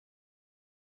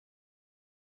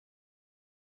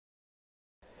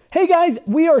Hey guys,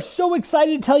 we are so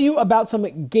excited to tell you about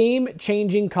some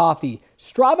game-changing coffee.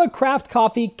 Strava Craft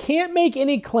Coffee can't make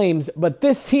any claims, but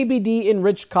this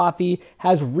CBD-enriched coffee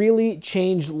has really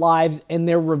changed lives and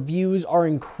their reviews are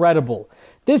incredible.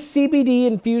 This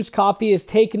CBD-infused coffee has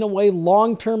taken away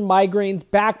long-term migraines,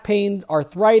 back pain,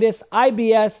 arthritis,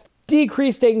 IBS,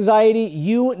 decreased anxiety,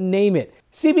 you name it.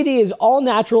 CBD is all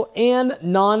natural and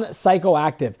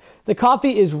non-psychoactive. The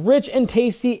coffee is rich and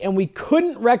tasty, and we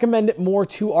couldn't recommend it more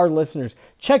to our listeners.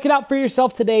 Check it out for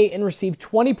yourself today and receive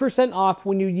 20% off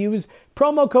when you use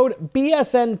promo code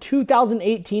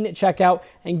BSN2018 at checkout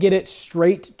and get it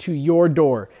straight to your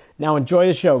door. Now enjoy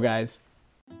the show, guys.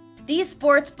 The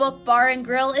Sportsbook Bar and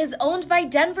Grill is owned by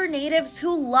Denver natives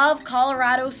who love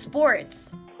Colorado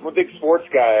sports. I'm a big sports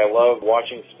guy. I love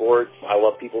watching sports. I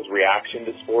love people's reaction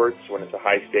to sports when it's a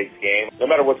high-stakes game. No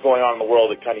matter what's going on in the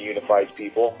world, it kind of unifies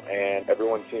people, and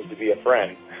everyone seems to be a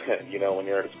friend, when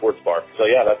you're at a sports bar. So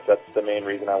yeah, that's the main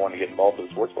reason I want to get involved with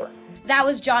a sports bar. That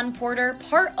was John Porter,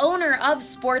 part owner of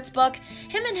Sportsbook.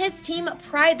 Him and his team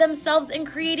pride themselves in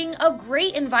creating a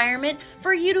great environment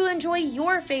for you to enjoy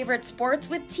your favorite sports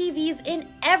with TVs in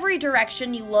every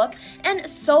direction you look and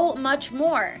so much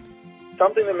more.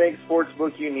 Something that makes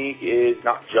Sportsbook unique is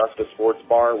not just a sports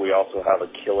bar. We also have a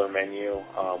killer menu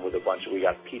with we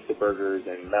got pizza burgers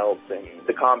and melts, and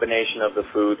the combination of the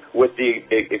food with the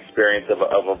experience of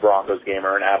a Broncos game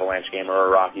or an Avalanche game or a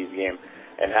Rockies game,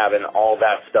 and having all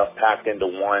that stuff packed into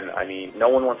one. I mean, no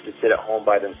one wants to sit at home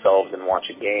by themselves and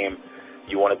watch a game.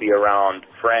 You want to be around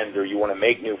friends, or you want to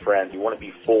make new friends. You want to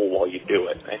be full while you do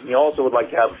it. And you also would like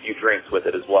to have a few drinks with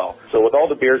it as well. So with all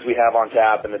the beers we have on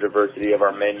tap and the diversity of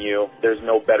our menu, there's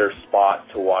no better spot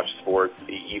to watch sports.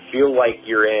 You feel like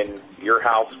you're in your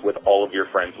house with all of your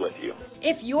friends with you.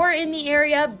 If you're in the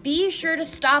area, be sure to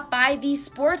stop by the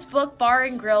Sportsbook Bar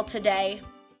and Grill today.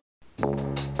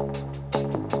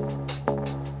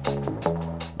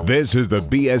 This is the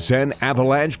BSN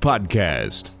Avalanche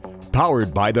Podcast,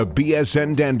 powered by the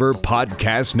BSN Denver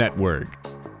Podcast Network.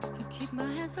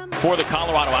 For the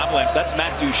Colorado Avalanche, that's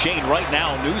Matt Duchene. Right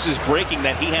now, news is breaking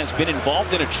that he has been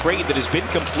involved in a trade that has been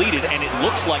completed, and it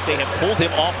looks like they have pulled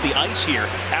him off the ice here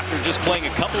after just playing a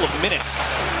couple of minutes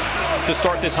to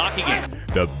start this hockey game.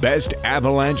 The best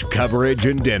Avalanche coverage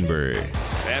in Denver.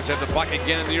 Fans have the puck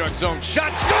again in the New York zone.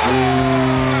 Shot, score!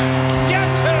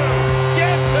 Guess who?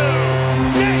 Guess who?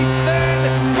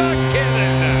 Nathan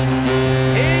McKinnon.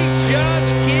 He just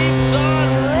keeps on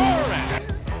roaring.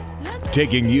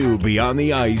 Taking you beyond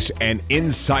the ice and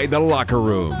inside the locker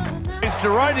room.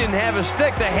 Gerard didn't have a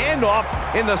stick. The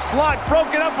handoff in the slot,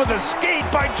 broken up with a skate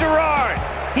by Gerard.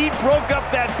 He broke up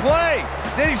that play.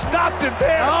 Then he stopped it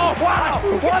there. Oh, wow.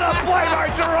 What a play by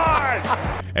Gerard.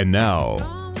 And now,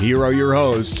 here are your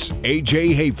hosts,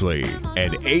 AJ Hafley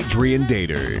and Adrian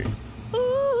Dater.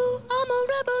 Ooh, I'm a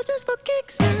rebel just for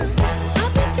kicks now.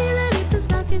 I've been feeling it since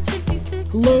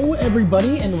 1966. Hello,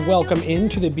 everybody, and welcome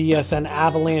into the BSN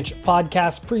Avalanche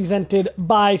Podcast presented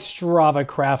by Strava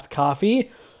Craft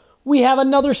Coffee. We have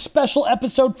another special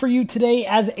episode for you today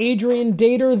as Adrian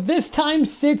Dater this time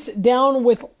sits down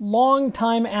with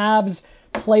longtime Avs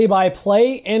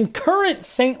play-by-play and current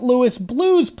St. Louis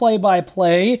Blues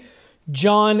play-by-play,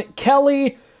 John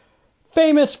Kelly,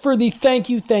 famous for the thank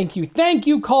you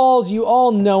calls. You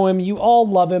all know him. You all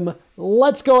love him.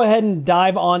 Let's go ahead and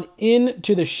dive on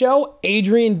into the show.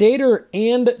 Adrian Dater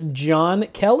and John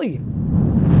Kelly.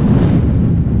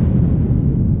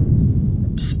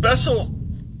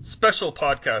 Special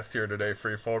podcast here today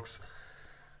for you folks.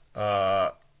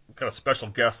 Got a special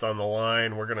guest on the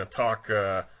line. We're going to talk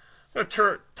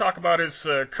about his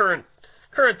current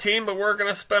team, but we're going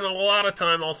to spend a lot of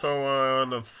time also on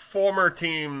the former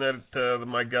team that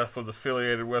my guest was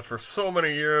affiliated with for so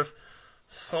many years,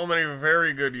 so many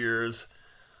very good years.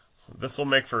 This will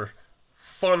make for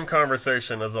fun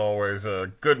conversation as always,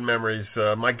 good memories.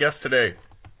 My guest today,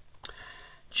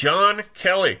 John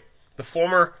Kelly, the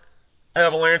former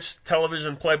Avalanche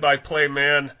television play-by-play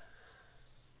man,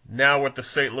 now with the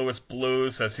St. Louis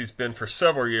Blues, as he's been for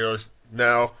several years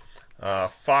now.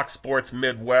 Fox Sports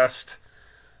Midwest.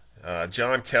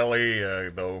 John Kelly,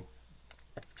 though,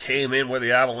 came in with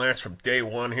the Avalanche from day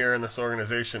one here in this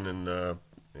organization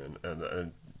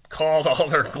and called all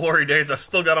their glory days. I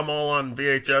still got them all on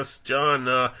VHS.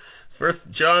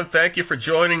 John, thank you for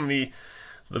joining me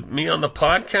on the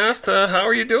podcast. How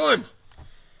are you doing?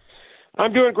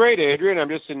 I'm doing great, Adrian. I'm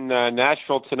just in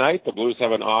Nashville tonight. The Blues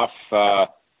have an off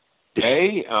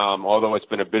day. Although it's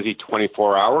been a busy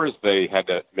 24 hours, they had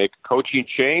to make a coaching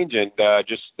change and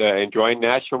just enjoying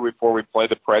Nashville before we play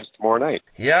the Preds tomorrow night.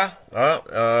 Yeah.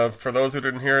 For those who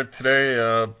didn't hear it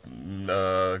today,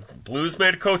 Blues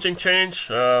made a coaching change.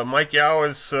 Mike Yeo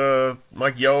is out.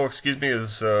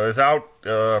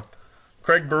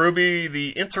 Craig Berube, the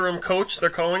interim coach, they're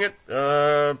calling it.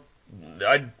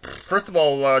 First of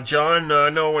all, John, I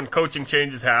know when coaching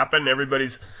changes happen,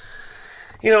 everybody's,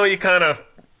 you kind of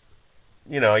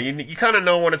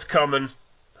know when it's coming.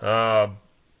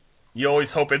 You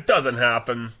always hope it doesn't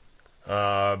happen.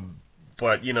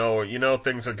 But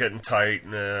things are getting tight,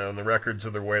 and the records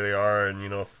are the way they are, and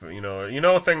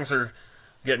things are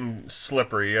getting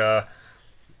slippery.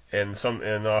 And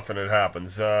often it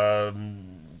happens.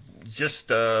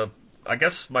 I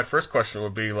guess my first question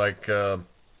would be like, and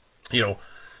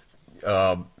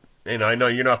I know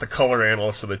you're not the color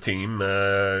analyst of the team,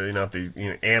 you're not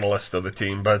the analyst of the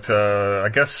team, but I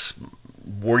guess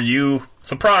were you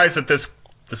surprised that this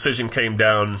decision came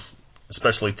down,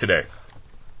 especially today?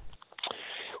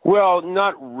 Well,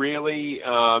 not really.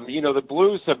 The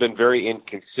Blues have been very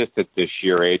inconsistent this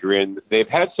year, Adrian. They've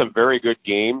had some very good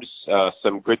games,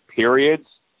 some good periods.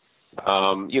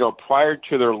 Prior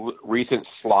to their recent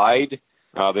slide,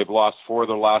 they've lost 4 of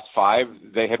their last 5.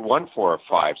 They had won 4 of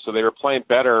 5, so they were playing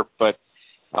better. But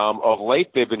of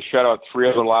late, they've been shut out 3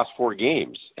 of their last 4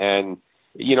 games. And,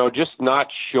 just not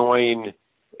showing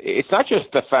 – it's not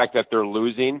just the fact that they're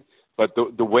losing, but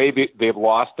the way they've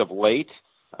lost of late.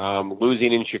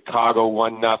 Losing in Chicago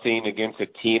 1-0 against a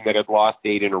team that had lost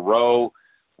 8 in a row,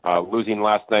 losing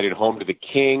last night at home to the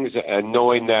Kings, and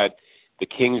knowing that the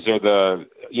Kings are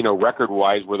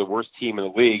record-wise, were the worst team in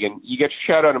the league, and you get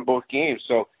shut out in both games.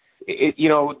 So,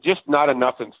 just not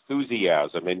enough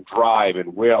enthusiasm and drive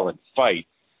and will and fight.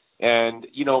 And,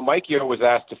 Mike Yeo was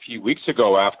asked a few weeks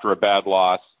ago after a bad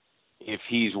loss if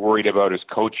he's worried about his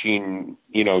coaching,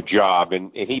 job.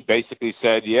 And he basically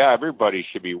said, yeah, everybody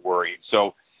should be worried.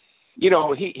 So, he's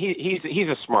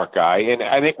a smart guy. And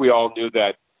I think we all knew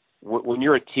that when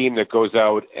you're a team that goes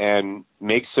out and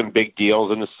makes some big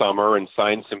deals in the summer and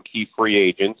signs some key free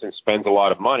agents and spends a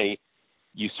lot of money,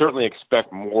 you certainly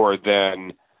expect more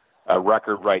than a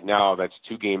record right now that's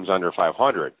 2 games under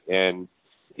 500. And,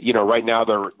 right now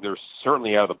they're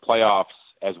certainly out of the playoffs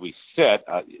as we sit.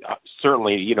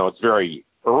 Certainly, it's very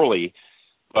early,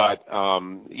 but,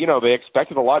 they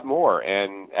expected a lot more.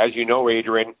 And as you know,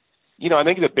 Adrian, I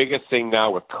think the biggest thing now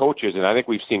with coaches, and I think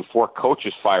we've seen 4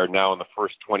 coaches fired now in the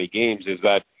first 20 games, is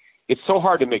that it's so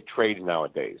hard to make trades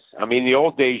nowadays. I mean, in the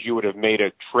old days, you would have made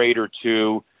a trade or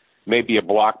 2, maybe a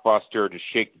blockbuster to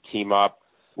shake the team up.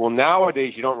 Well,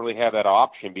 nowadays, you don't really have that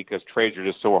option because trades are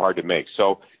just so hard to make.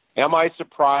 So am I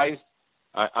surprised?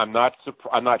 I'm not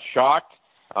shocked.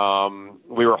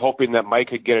 We were hoping that Mike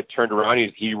could get it turned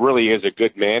around. He really is a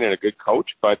good man and a good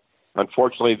coach, but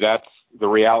unfortunately, that's the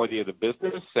reality of the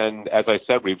business. And as I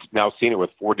said, we've now seen it with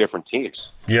 4 different teams.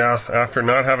 Yeah, after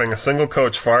not having a single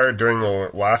coach fired during the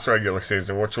last regular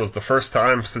season, which was the first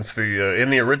time since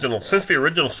the original 6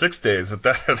 days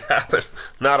that had happened.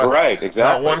 Not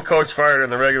one coach fired in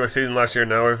the regular season last year.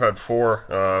 Now we've had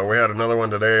 4. We had another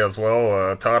one today as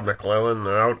well. Todd McClellan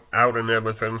out in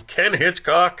Edmonton. Ken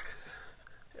Hitchcock.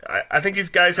 I think these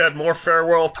guys had more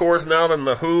farewell tours now than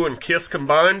the Who and Kiss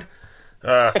combined.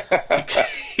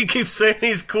 He keeps saying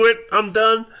he's quit, I'm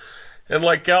done, and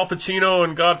like Al Pacino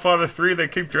and Godfather 3, they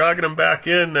keep dragging him back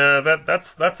in.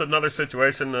 That's another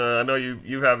situation. I know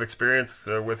you have experience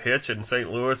with Hitch in St.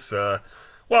 Louis.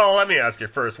 Well, let me ask you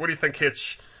first. What do you think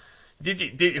Hitch? Did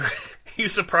you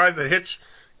surprised that Hitch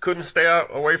couldn't stay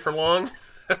away for long?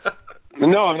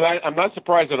 No, I'm not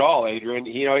surprised at all, Adrian.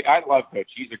 I love Hitch.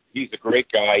 He's a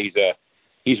great guy.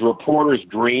 He's a reporter's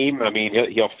dream. I mean,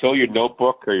 he'll fill your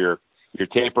notebook or your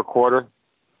tape recorder.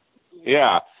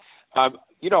 Yeah. I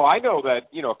know that,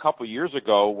 a couple of years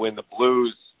ago when the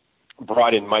Blues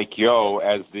brought in Mike Yeo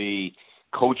as the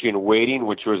coach in waiting,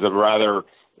 which was a rather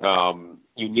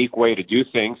unique way to do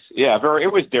things. Yeah,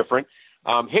 it was different.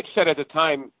 Hitch said at the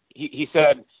time, he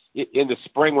said in the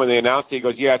spring when they announced it, he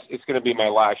goes, yeah, it's going to be my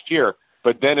last year.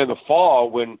 But then in the fall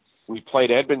when we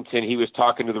played Edmonton, he was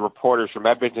talking to the reporters from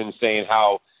Edmonton saying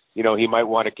how, he might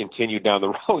want to continue down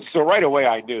the road. So right away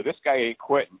I knew this guy ain't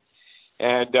quitting.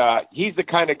 And he's the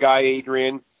kind of guy,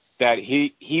 Adrian, that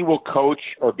he will coach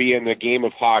or be in the game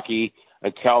of hockey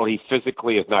until he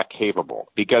physically is not capable.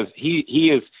 Because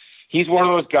he's one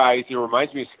of those guys, he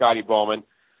reminds me of Scotty Bowman.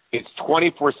 It's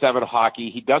 24/7 hockey.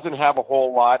 He doesn't have a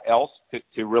whole lot else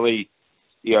to really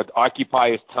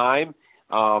occupy his time.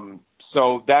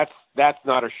 So that's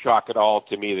not a shock at all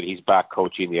to me that he's back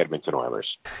coaching the Edmonton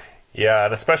Oilers. Yeah,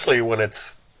 and especially when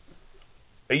it's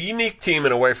a unique team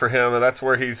in a way for him, and that's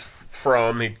where he's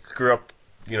from. He grew up,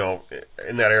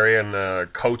 in that area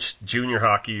and coached junior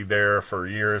hockey there for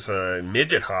years,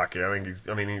 midget hockey.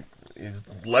 His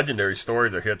legendary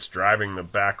stories are hits driving the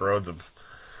back roads of,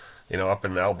 up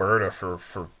in Alberta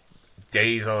for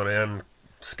days on end,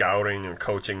 scouting and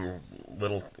coaching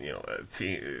little,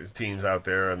 teams out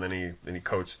there, and then he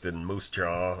coached in Moose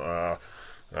Jaw.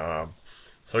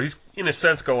 So he's in a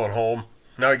sense going home.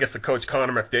 Now he gets to coach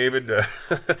Connor McDavid.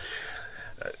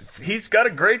 He's got a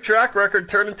great track record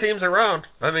turning teams around.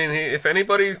 I mean, if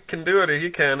anybody can do it, he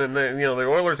can. And the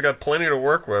Oilers got plenty to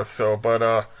work with. So,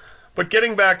 but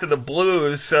getting back to the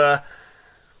Blues,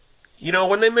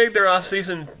 when they made their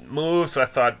off-season moves, I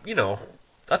thought,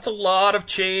 that's a lot of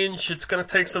change. It's going to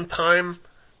take some time.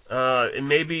 It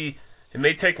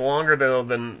may take longer though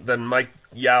than Mike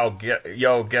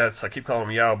Yeo gets. I keep calling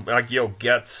him Yeo. Mike Yeo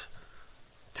gets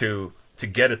to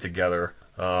get it together.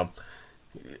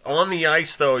 On the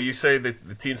ice, though, you say that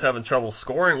the team's having trouble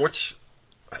scoring, which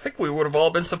I think we would have all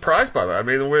been surprised by that. I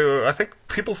mean, I think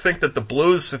people think that the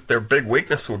Blues, if their big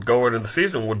weakness would go into the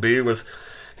season, was,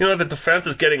 the defense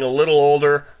is getting a little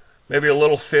older, maybe a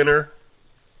little thinner,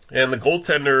 and the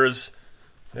goaltender is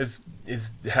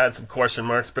had some question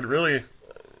marks, but really,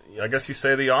 I guess you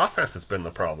say the offense has been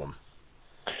the problem.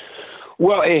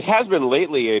 Well, it has been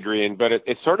lately, Adrian, but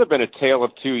it's sort of been a tale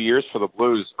of 2 years for the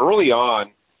Blues. Early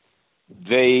on,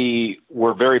 they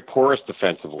were very porous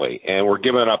defensively and were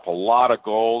giving up a lot of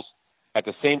goals. At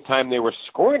the same time, they were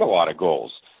scoring a lot of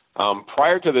goals.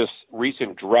 Prior to this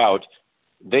recent drought,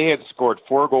 they had scored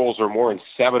 4 goals or more in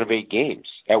 7 of 8 games.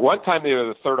 At one time, they were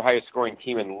the third highest scoring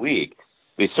team in the league.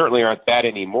 They certainly aren't that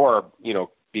anymore,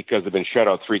 because they've been shut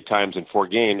out 3 times in 4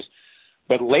 games.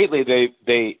 But lately,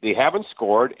 they haven't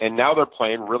scored, and now they're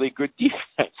playing really good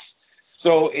defense.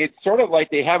 So it's sort of like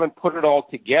they haven't put it all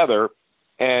together.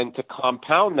 And to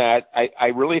compound that, I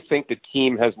really think the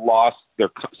team has lost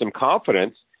some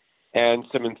confidence and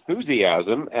some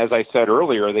enthusiasm. As I said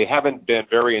earlier, they haven't been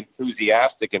very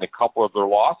enthusiastic in a couple of their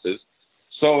losses.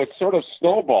 So it's sort of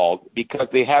snowballed because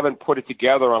they haven't put it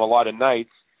together on a lot of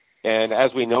nights. And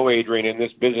as we know, Adrian, in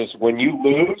this business, when you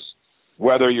lose,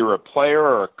 whether you're a player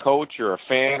or a coach or a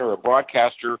fan or a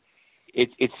broadcaster,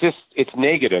 it's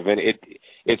negative and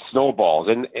it snowballs.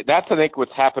 And that's, I think,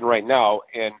 what's happened right now.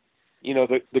 And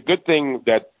the good thing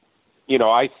that,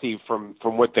 I see from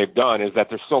what they've done is that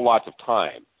there's still lots of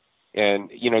time. And,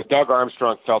 Doug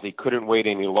Armstrong felt he couldn't wait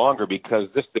any longer because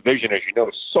this division, as you know,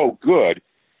 is so good.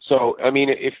 So, I mean,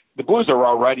 if the Blues are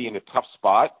already in a tough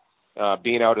spot,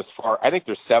 being out as far, I think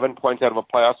they're 7 points out of a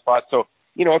playoff spot. So,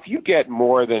 if you get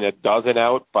more than a dozen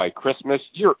out by Christmas,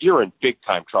 you're in big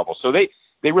time trouble. So they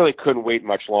really couldn't wait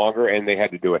much longer, and they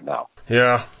had to do it now.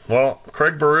 Yeah, well,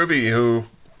 Craig Berube, who,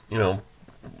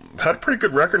 had a pretty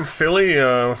good record in Philly.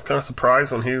 I was kind of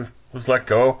surprised when he was let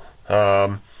go.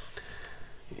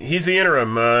 He's the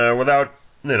interim without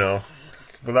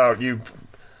you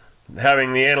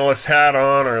having the analyst hat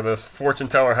on or the fortune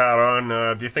teller hat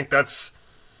on. Do you think that's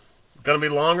going to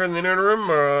be longer than the interim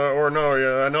or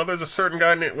no? I know there's a certain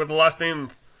guy with the last name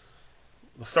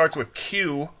that starts with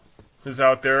Q who's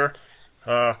out there.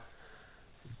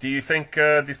 Do you think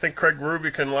Craig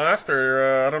Berube can last,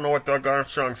 or I don't know what Doug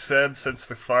Armstrong said since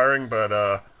the firing,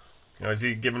 but has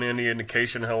he given any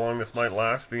indication how long this might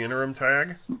last, the interim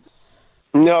tag?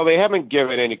 No, they haven't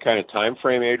given any kind of time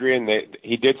frame, Adrian.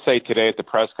 He did say today at the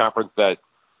press conference that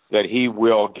he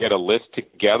will get a list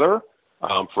together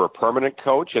for a permanent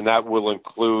coach, and that will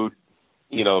include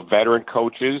veteran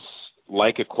coaches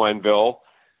like a Quenneville,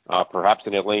 perhaps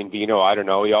an Elaine Vino. I don't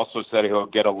know. He also said he'll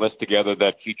get a list together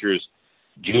that features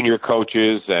junior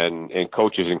coaches and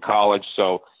coaches in college.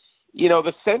 So,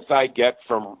 the sense I get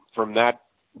from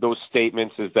those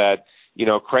statements is that,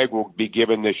 Craig will be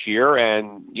given this year.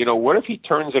 And, what if he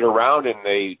turns it around and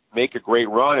they make a great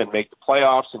run and make the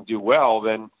playoffs and do well?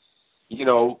 Then,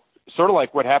 sort of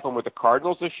like what happened with the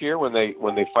Cardinals this year when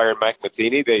they fired Mike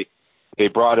Matheny, they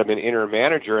brought him an interim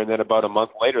manager, and then about a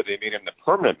month later they made him the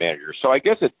permanent manager. So I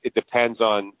guess it depends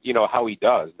on, how he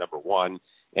does, number one,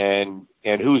 and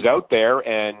who's out there,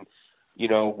 and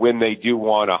when they do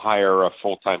want to hire a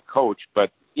full-time coach.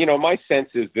 But my sense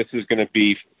is this is going to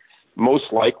be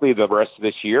most likely the rest of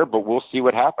this year, but we'll see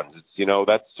what happens. It's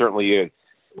that's certainly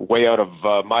way out of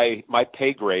my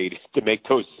pay grade to make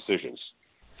those decisions.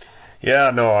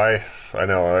 Yeah, no, I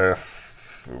know.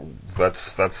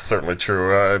 That's certainly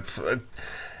true.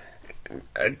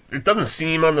 It doesn't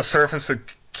seem on the surface that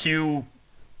Q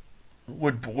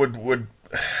would.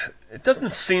 It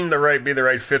doesn't seem be the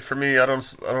right fit for me. I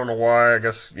don't know why. I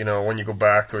guess when you go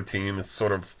back to a team, it's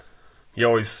sort of you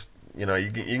always you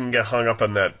can get hung up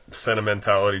in that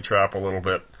sentimentality trap a little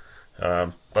bit.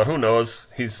 But who knows?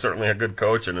 He's certainly a good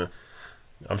coach, and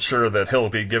I'm sure that he'll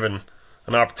be given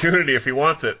an opportunity if he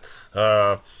wants it.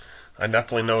 I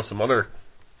definitely know some other,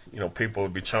 people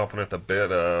would be chomping at the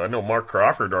bit. I know Mark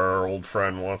Crawford, our old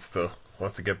friend, wants to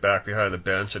get back behind the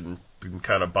bench and been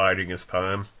kind of biding his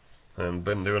time and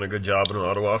been doing a good job in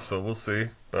Ottawa, so we'll see.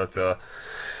 But the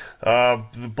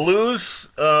Blues,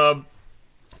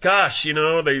 gosh,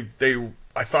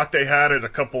 I thought they had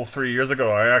it 3 years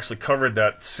ago. I actually covered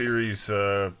that series,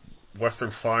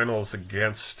 Western Finals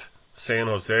against San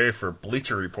Jose for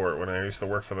Bleacher Report when I used to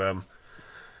work for them.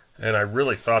 And I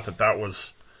really thought that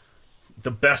was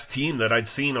the best team that I'd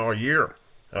seen all year.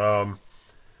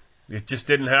 It just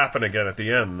didn't happen again at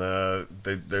the end.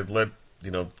 They let,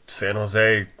 San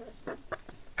Jose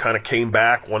kind of came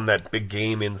back, won that big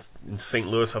game in St.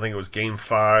 Louis. I think it was Game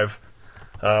 5.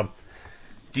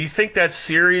 Do you think that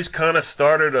series kind of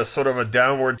started a sort of a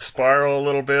downward spiral a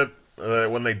little bit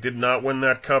when they did not win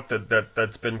that cup?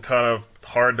 That's been kind of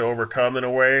hard to overcome in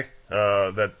a way.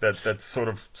 That sort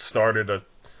of started a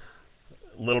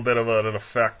little bit of an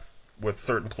effect with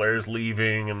certain players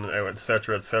leaving and et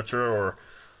cetera,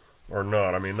 or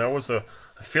not. I mean, I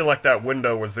feel like that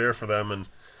window was there for them, and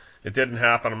it didn't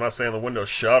happen. I'm not saying the window's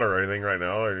shut or anything right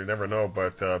now. You never know.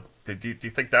 But do you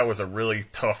think that was a really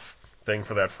tough thing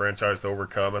for that franchise to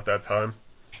overcome at that time?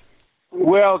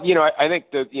 Well, I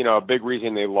think that, a big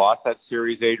reason they lost that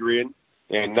series, Adrian,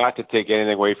 and not to take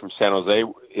anything away from San Jose,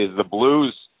 is the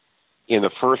Blues in the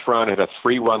first round had a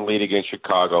 3-run lead against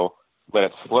Chicago, let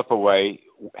it slip away,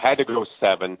 had to go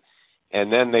 7,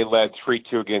 and then they led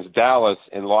 3-2 against Dallas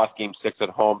and lost Game 6 at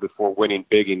home before winning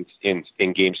big in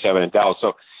Game 7 in Dallas.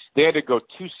 So they had to go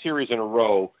 2 series in a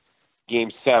row,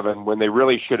 Game 7, when they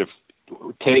really should have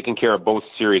taken care of both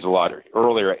series a lot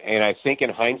earlier. And I think in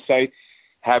hindsight,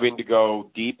 having to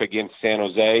go deep against San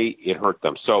Jose, it hurt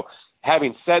them. So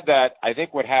having said that, I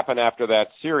think what happened after that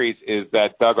series is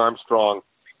that Doug Armstrong,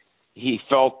 he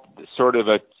felt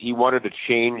he wanted a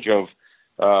change of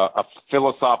a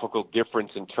philosophical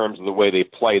difference in terms of the way they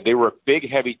played. They were a big,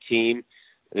 heavy team.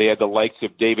 They had the likes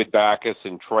of David Backes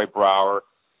and Troy Brouwer.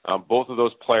 Both of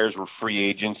those players were free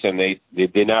agents, and they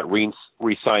did not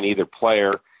re-sign either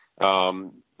player.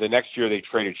 The next year they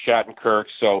traded Shattenkirk.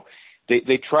 So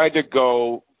they tried to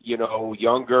go,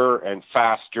 younger and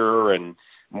faster and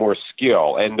more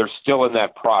skill, and they're still in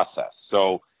that process.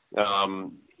 So,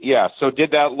 so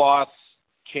did that loss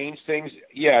change things?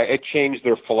 Yeah, it changed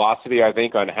their philosophy, I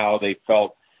think, on how they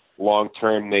felt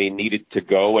long-term they needed to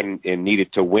go and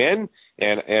needed to win.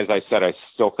 And as I said, I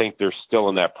still think they're still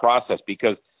in that process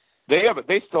because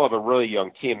they still have a really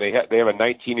young team. They have a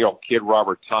 19-year-old kid,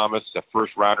 Robert Thomas, a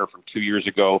first-rounder from 2 years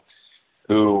ago,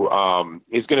 who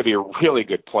is going to be a really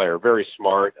good player, very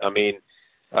smart. I mean,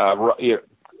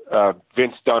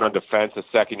 Vince Dunn on defense, a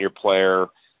second-year player,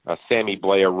 Sammy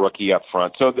Blais, a rookie up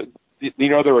front. So,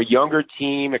 they're a younger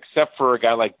team, except for a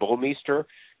guy like Bouwmeester,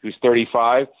 who's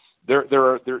 35. They're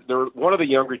one of the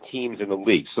younger teams in the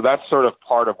league. So that's sort of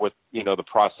part of what, the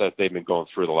process they've been going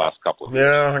through the last couple of years.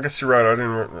 Yeah, I guess you're right.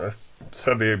 I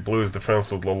said the Blues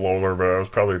defense was a little older, but I was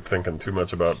probably thinking too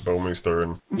much about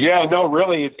Bouwmeester. Yeah, no,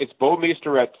 really, it's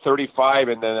Bouwmeester at 35,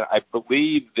 and then I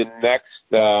believe the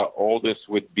next oldest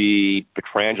would be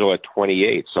Pietrangelo at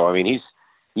 28. So, I mean,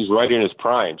 he's right in his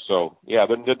prime. So, yeah,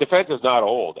 the defense is not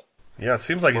old. Yeah, it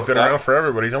seems like he's been around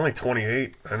forever, but he's only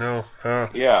 28. I know.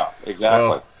 Yeah,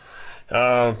 exactly.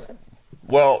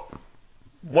 Well,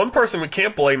 one person we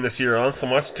can't blame this year on so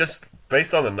much, just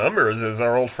based on the numbers, is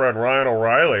our old friend Ryan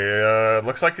O'Reilly.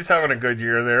 Looks like he's having a good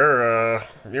year there.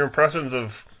 Your impressions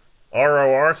of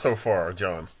ROR so far,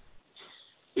 John?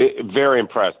 Very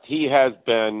impressed. He has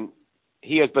been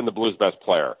the Blues' best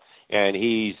player, and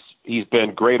he's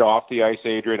been great off the ice,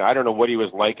 Adrian. I don't know what he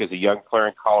was like as a young player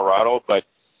in Colorado, but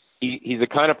he's the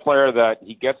kind of player that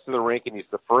he gets to the rink and he's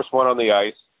the first one on the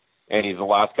ice and he's the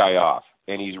last guy off.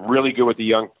 And he's really good with the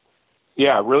young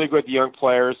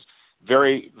players,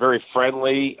 very, very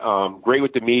friendly, great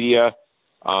with the media,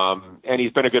 and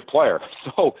he's been a good player.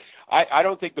 So I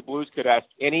don't think the Blues could ask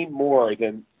any more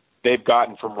than they've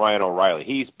gotten from Ryan O'Reilly.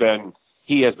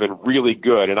 He has been really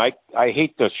good, and I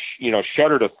hate to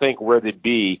shudder to think where they'd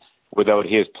be without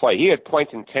his play. He had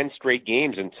points in 10 straight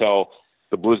games until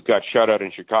the Blues got shut out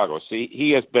in Chicago. So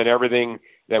he has been everything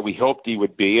that we hoped he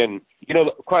would be. And,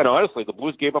 quite honestly, the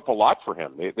Blues gave up a lot for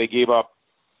him. They gave up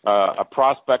a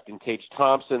prospect in Tage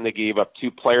Thompson. They gave up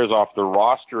 2 players off their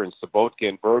roster in Sobotka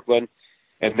and Berglund,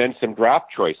 and then some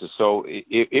draft choices. So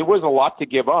it was a lot to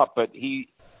give up, but he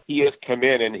has come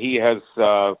in and he has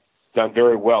done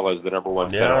very well as the number one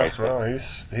center. Yeah, well,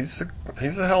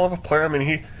 he's a hell of a player. I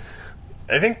mean,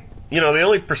 I think, the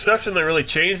only perception that really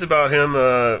changed about him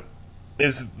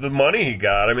is the money he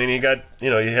got. I mean, he got, he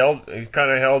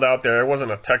kind of held out there. It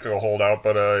wasn't a technical holdout,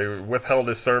 but he withheld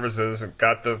his services and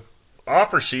got the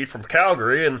offer sheet from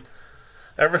Calgary, and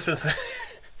ever since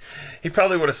he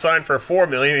probably would have signed for $4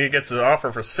 million. He gets an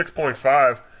offer for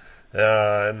 $6.5,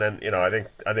 and then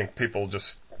I think people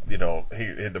just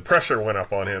the pressure went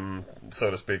up on him,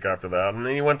 so to speak, after that, and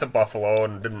then he went to Buffalo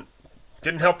and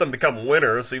didn't help them become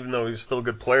winners, even though he's still a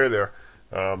good player there.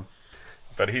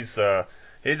 But he's a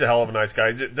hell of a nice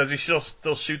guy. Does he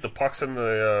still shoot the pucks in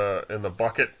the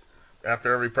bucket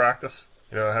after every practice?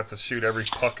 Have to shoot every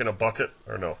puck in a bucket,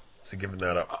 or no? Is he giving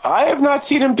that up? I have not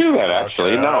seen him do that,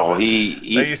 actually. Okay. No,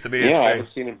 That used to be his thing. I haven't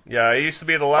seen him. Yeah, he used to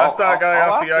be the last guy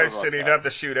off the ice, and he'd that. have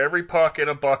to shoot every puck in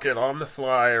a bucket on the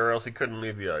fly, or else he couldn't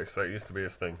leave the ice. That used to be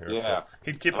his thing here. Yeah. So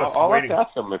he'd keep us I'll waiting. have to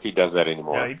ask him if he does that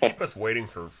anymore. Yeah, he'd keep us waiting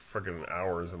for friggin'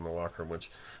 hours in the locker room,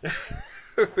 which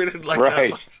we didn't like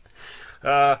Right. that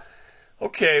much.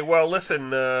 Okay, well, listen,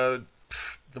 the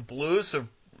Blues have...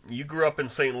 You grew up in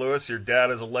St. Louis. Your dad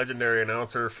is a legendary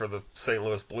announcer for the St.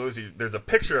 Louis Blues. There's a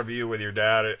picture of you with your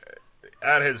dad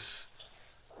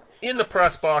in the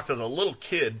press box as a little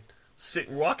kid,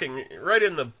 walking right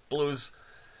in the Blues.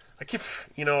 I keep,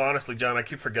 honestly, John, I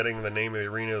keep forgetting the name of the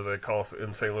arena they call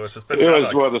in St. Louis. It's been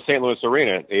the St. Louis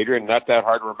Arena, Adrian. Not that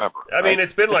hard to remember. I mean,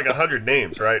 it's been like 100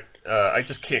 names, right? I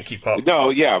just can't keep up. No,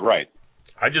 yeah, right.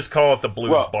 I just call it the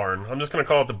Blues Barn. I'm just going to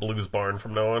call it the Blues Barn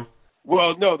from now on.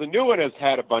 Well, no, the new one has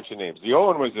had a bunch of names. The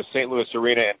old one was the St. Louis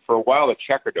Arena, and for a while the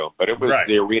Checkerdome, but it was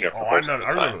the arena. I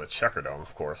remember the Checkerdome,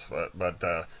 of course, but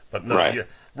no, right. Yeah,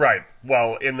 right.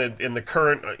 Well, in the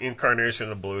current incarnation of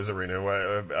the Blues Arena,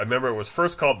 I remember it was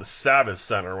first called the Savas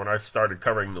Center when I started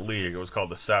covering the league. It was called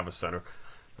the Savas Center.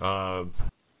 No,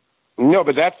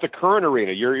 but that's the current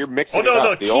arena. You're mixing. Oh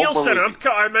no, the Kiel Center.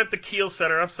 I meant the Kiel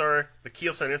Center. I'm sorry, the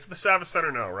Kiel Center. It's the Savas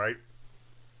Center now, right?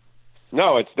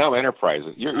 No, it's now Enterprise.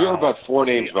 You're about 4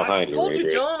 names behind. I told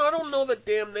you, John. I don't know the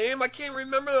damn name. I can't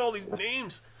remember all these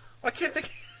names. I can't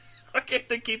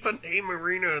keep a name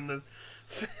arena in this.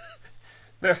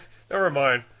 Never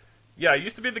mind. Yeah, it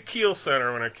used to be the Kiel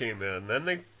Center when I came in. Then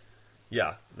then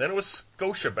it was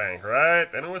Scotiabank, right?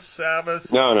 Then it was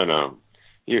Savas. No.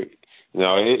 It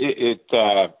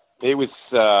was.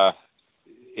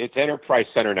 It's Enterprise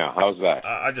Center now. How's that?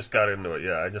 I just got into it.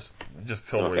 Yeah, I just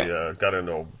totally got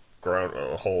into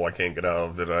a hole I can't get out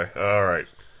of, did I? All right.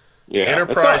 Yeah.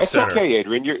 Enterprise it's Center. Okay,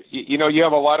 Adrian. You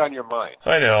have a lot on your mind.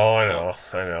 I know.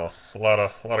 A lot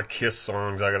of Kiss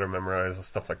songs I got to memorize and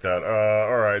stuff like that.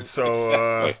 All right.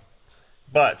 So,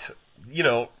 but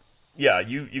you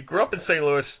grew up in St.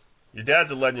 Louis. Your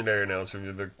dad's a legendary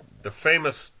announcer. The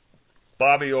famous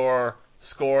Bobby Orr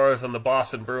scores and the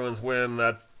Boston Bruins win.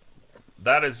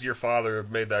 That is your father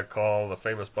who made that call. The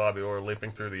famous Bobby Orr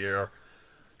leaping through the air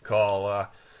call.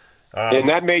 And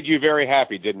that made you very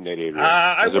happy, didn't it, Adrian?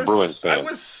 As a Bruins fan. I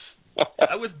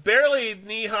was barely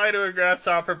knee-high to a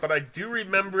grasshopper, but I do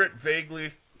remember it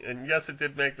vaguely. And yes, it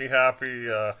did make me happy.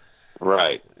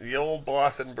 Right. The old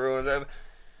Boston Bruins.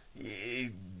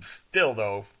 Still,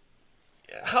 though,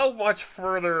 how much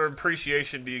further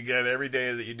appreciation do you get every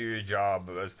day that you do your job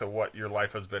as to what your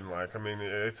life has been like? I mean,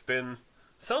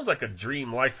 sounds like a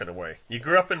dream life in a way. You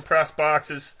grew up in press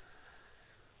boxes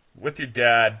with your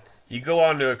dad. You go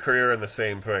on to a career in the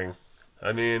same thing.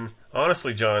 I mean,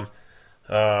 honestly, John,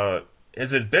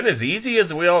 has it been as easy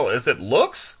as it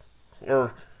looks,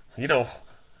 or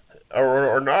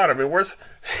or not? I mean,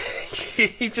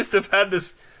 you just have had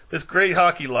this great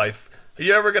hockey life. Are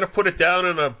you ever going to put it down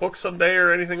in a book someday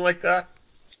or anything like that?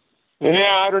 Yeah,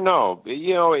 I don't know.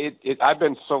 I've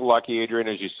been so lucky, Adrian,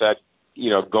 as you said.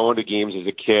 Going to games as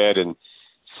a kid and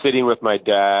sitting with my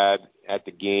dad at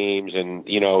the games, and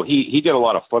he did a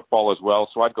lot of football as well,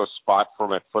 so I'd go spot for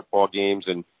him at football games,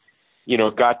 and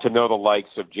got to know the likes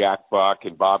of Jack Buck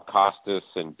and Bob Costas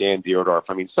and Dan Dierdorf.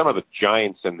 I mean, some of the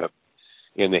giants in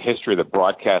the history of the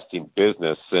broadcasting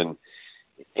business,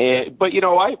 but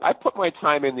I put my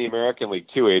time in the American League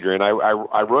too, Adrian. I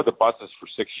rode the buses for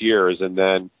 6 years, and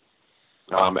then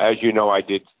as you know, I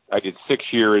did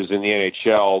 6 years in the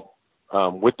NHL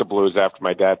with the Blues after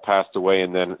my dad passed away,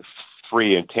 and then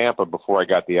free in Tampa before I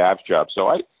got the Avs job.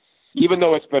 So even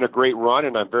though it's been a great run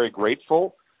and I'm very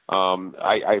grateful,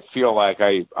 I feel like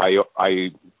I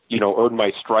earned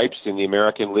my stripes in the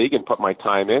American League and put my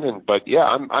time in. But yeah,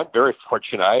 I'm very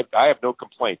fortunate. I have no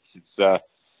complaints. I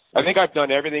think I've done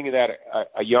everything that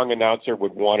a young announcer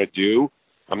would want to do.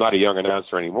 I'm not a young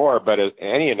announcer anymore, but as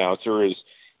any announcer is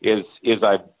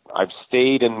I've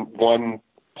stayed in one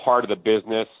part of the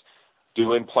business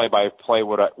doing play-by-play,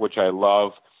 which I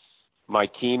love. My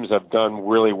teams have done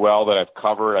really well that I've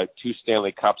covered. I have 2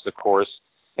 Stanley Cups, of course,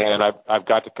 and I've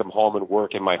got to come home and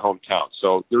work in my hometown.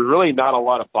 So there's really not a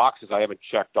lot of boxes I haven't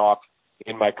checked off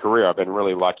in my career. I've been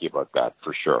really lucky about that,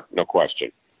 for sure, no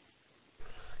question.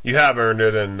 You have earned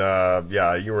it, and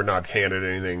you were not handed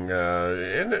anything.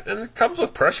 And it comes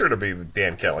with pressure to be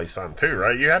Dan Kelly's son too,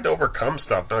 right? You had to overcome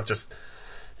stuff, not just.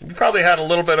 You probably had a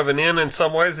little bit of an in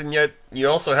some ways, and yet you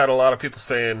also had a lot of people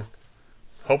saying,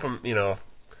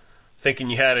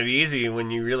 thinking you had it easy when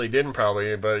you really didn't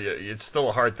probably, but it's still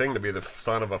a hard thing to be the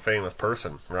son of a famous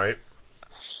person, right?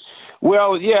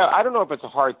 Well, yeah, I don't know if it's a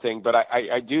hard thing, but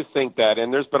I do think that,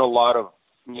 and there's been a lot of,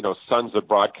 sons of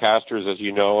broadcasters, as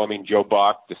you know. I mean, Joe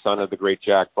Bach, the son of the great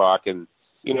Jack Bach, and,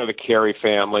 the Carey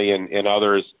family and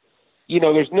others.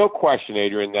 There's no question,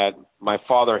 Adrian, that my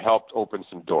father helped open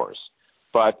some doors.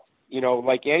 But,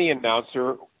 like any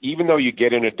announcer, even though you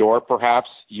get in a door, perhaps,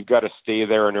 you've got to stay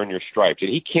there and earn your stripes. And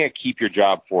he can't keep your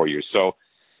job for you. So,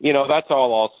 that's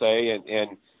all I'll say.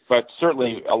 But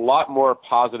certainly a lot more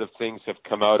positive things have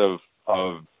come out of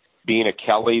being a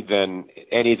Kelly than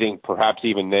anything perhaps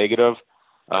even negative,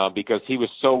 because he was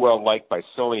so well liked by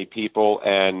so many people,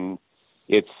 and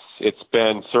it's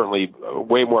been certainly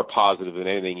way more positive than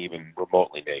anything even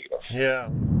remotely negative. Yeah.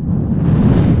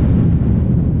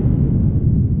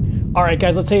 All right,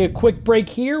 guys, let's take a quick break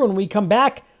here. When we come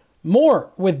back, more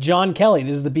with John Kelly.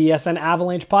 This is the BSN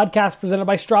Avalanche podcast presented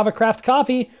by Strava Craft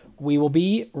Coffee. We will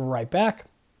be right back.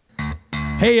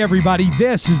 Hey everybody,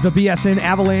 this is the BSN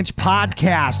Avalanche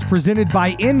Podcast presented by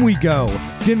In We Go,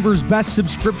 Denver's best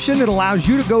subscription that allows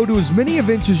you to go to as many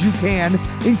events as you can,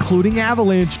 including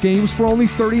Avalanche games, for only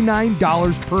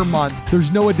 $39 per month.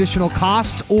 There's no additional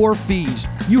costs or fees.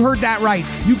 You heard that right.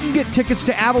 You can get tickets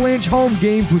to Avalanche home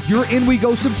games with your In We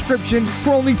Go subscription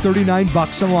for only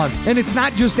 $39 a month. And it's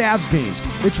not just Avs games.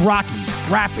 It's Rockies,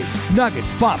 Rapids,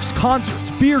 Nuggets, Buffs,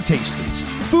 concerts, beer tastings,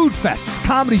 food fests,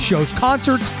 comedy shows,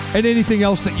 concerts, and anything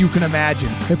else that you can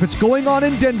imagine. If it's going on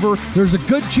in Denver, there's a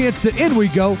good chance that In We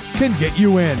Go can get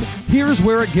you in. Here's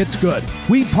where it gets good.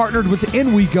 We partnered with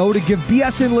In We Go to give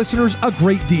BSN listeners a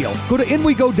great deal. Go to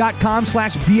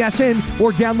inwego.com/BSN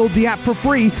or download the app for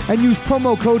free and use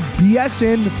promo code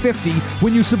BSN50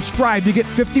 when you subscribe to get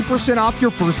 50% off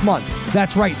your first month.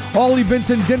 That's right, all events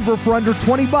in Denver for under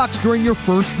 $20 during your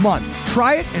first month.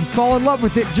 Try it and fall in love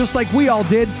with it just like we all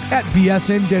did at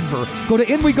BSN Denver. Go to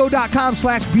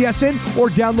inwego.com/BSN or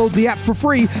download the app for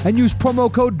free and use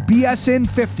promo code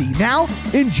BSN50. Now,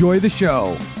 enjoy the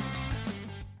show.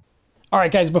 All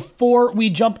right, guys, before we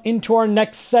jump into our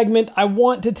next segment, I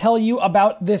want to tell you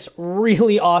about this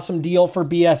really awesome deal for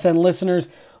BSN listeners.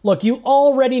 Look, you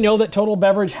already know that Total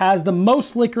Beverage has the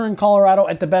most liquor in Colorado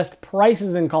at the best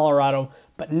prices in Colorado,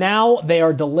 but now they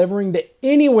are delivering to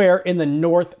anywhere in the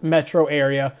North Metro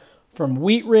area, from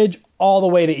Wheat Ridge all the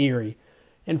way to Erie.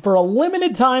 And for a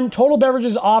limited time, Total Beverage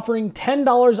is offering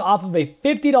 $10 off of a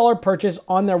 $50 purchase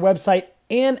on their website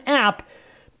and app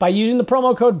by using the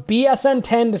promo code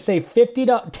BSN10 to save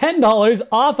 $10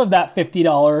 off of that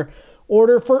 $50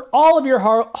 order for all of your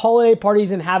holiday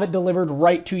parties and have it delivered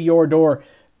right to your door.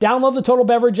 Download the Total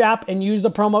Beverage app and use the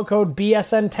promo code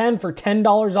BSN10 for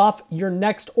 $10 off your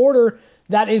next order.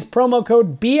 That is promo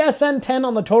code BSN10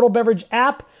 on the Total Beverage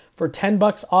app for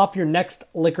 $10 off your next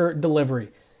liquor delivery.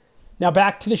 Now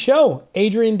back to the show.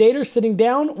 Adrian Dater sitting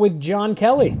down with John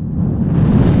Kelly.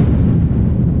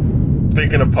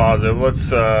 Speaking of positive,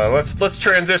 let's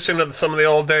transition to some of the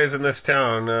old days in this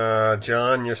town.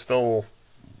 John, you're still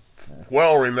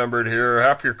well remembered here.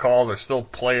 Half your calls are still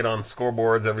played on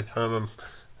scoreboards every time I'm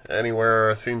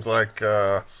anywhere. It seems like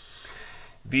the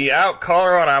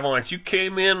Colorado Avalanche. You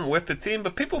came in with the team,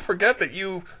 but people forget that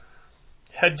you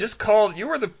had just called. You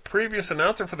were the previous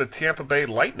announcer for the Tampa Bay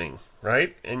Lightning,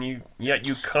 right? And yet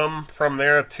you come from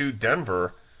there to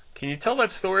Denver. Can you tell that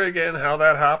story again, how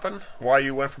that happened? Why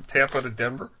you went from Tampa to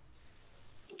Denver?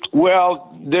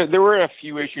 Well, there were a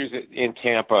few issues in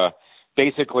Tampa.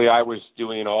 Basically, I was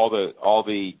doing all the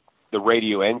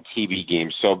radio and TV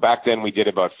games. So back then we did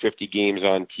about 50 games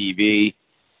on TV.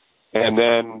 And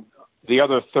then the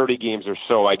other 30 games or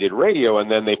so I did radio.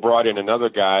 And then they brought in another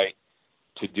guy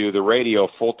to do the radio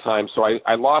full time. So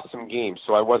I lost some games.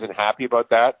 So I wasn't happy about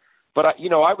that. But,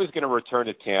 I was going to return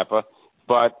to Tampa.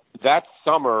 But that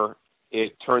summer,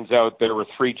 it turns out there were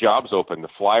 3 jobs open. The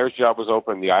Flyers job was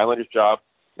open, the Islanders job,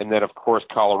 and then, of course,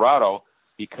 Colorado,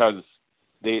 because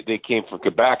they came from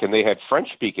Quebec and they had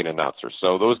French-speaking announcers.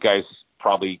 So those guys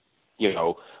probably,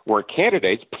 weren't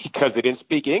candidates because they didn't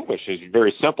speak English. It's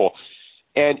very simple.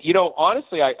 And,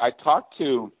 honestly, I talked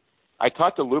to I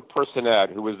talked to Lou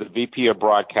Personette, who was the VP of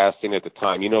broadcasting at the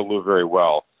time. You know Lou very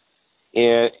well.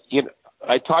 And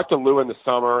I talked to Lou in the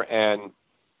summer, and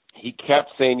he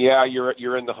kept saying, "Yeah,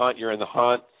 you're in the hunt. You're in the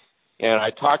hunt." And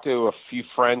I talked to a few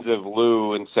friends of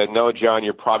Lou and said, "No, John,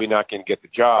 you're probably not going to get the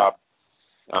job."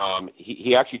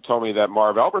 He actually told me that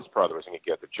Marv Albert's brother was going to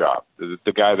get the job,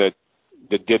 the guy that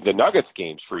did the Nuggets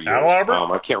games for years. Al Albert?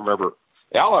 I can't remember.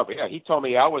 Al Albert, yeah. He told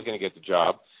me Al was going to get the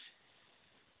job.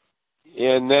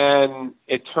 And then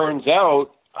it turns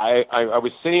out I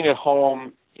was sitting at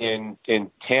home in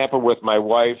Tampa with my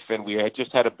wife, and we had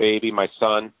just had a baby, my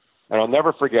son. And I'll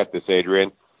never forget this,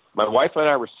 Adrian. My wife and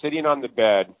I were sitting on the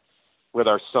bed with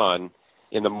our son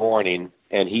in the morning,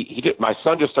 and my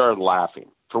son just started laughing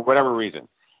for whatever reason.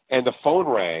 And the phone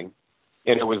rang,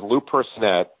 and it was Lou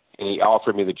Personette, and he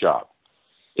offered me the job.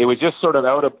 It was just sort of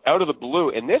out of the blue.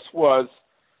 And this was,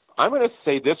 I'm going to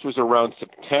say this was around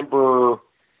September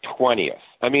 20th.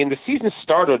 I mean, the season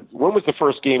started, when was the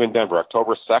first game in Denver?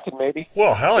 October 2nd, maybe?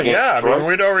 Well, hell yeah. I mean,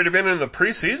 we'd already been in the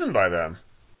preseason by then.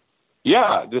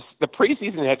 Yeah, the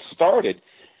preseason had started.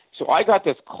 So I got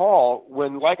this call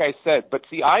when, like I said, but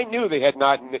see, I knew they had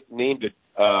not named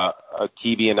a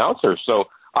TV announcer, so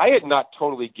I had not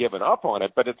totally given up on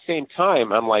it. But at the same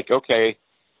time, I'm like, okay,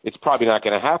 it's probably not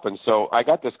going to happen. So I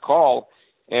got this call,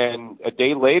 and a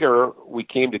day later, we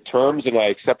came to terms, and I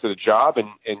accepted the job.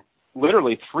 And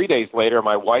literally 3 days later,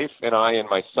 my wife and I and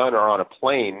my son are on a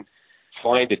plane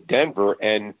flying to Denver,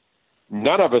 and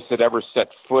none of us had ever set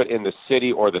foot in the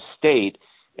city or the state.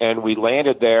 And we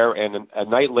landed there, and a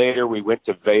night later we went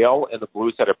to Vail, and the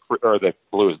Avs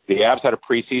had a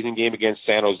preseason game against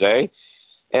San Jose,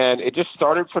 and it just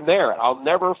started from there. I'll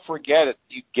never forget it.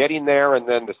 Getting there, and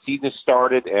then the season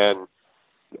started, and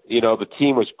the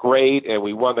team was great, and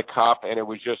we won the cup, and it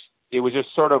was just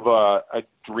sort of a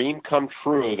dream come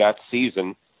true that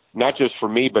season, not just for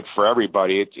me but for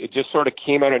everybody. It just sort of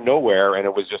came out of nowhere, and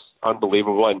it was just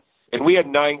unbelievable. And we had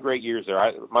 9 great years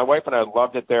there. My wife and I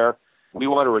loved it there. We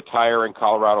want to retire in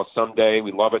Colorado someday.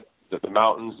 We love it, the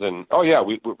mountains, and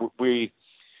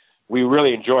we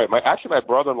really enjoy it. My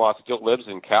brother-in-law still lives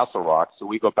in Castle Rock, so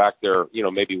we go back there,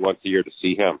 maybe once a year to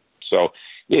see him. So,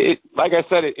 like I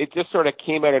said, it just sort of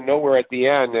came out of nowhere at the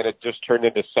end, and it just turned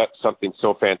into something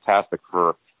so fantastic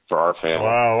for our family.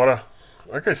 Wow,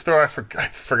 what a story! I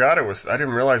forgot it was. I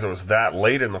didn't realize it was that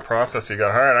late in the process you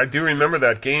got hired. I do remember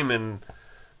that game in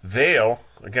Vail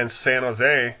against San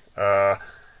Jose.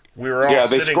 We were all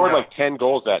sitting. Yeah, they scored like 10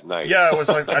 goals that night. Yeah, it was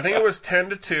like, I think it was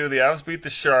 10-2. The Avs beat the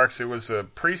Sharks. It was a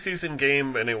preseason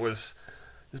game, and it was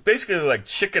basically like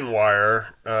chicken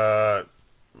wire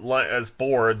as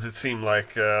boards. It seemed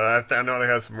like I know they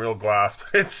had some real glass,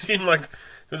 but it seemed like it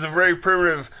was a very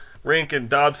primitive rink in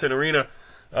Dobson Arena.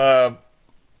 I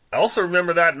also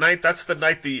remember that night. That's the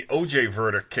night the OJ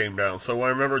verdict came down. So I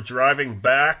remember driving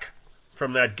back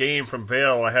from that game from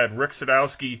Vail. I had Rick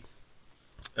Sadowski.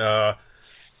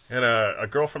 And a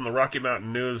girl from the Rocky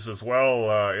Mountain News as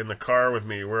well in the car with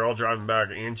me. We're all driving back.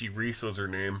 Angie Reese was her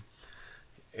name.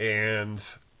 And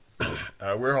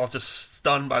we're all just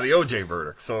stunned by the OJ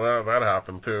verdict. So that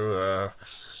happened too.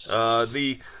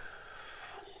 You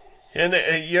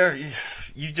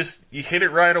hit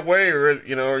it right away,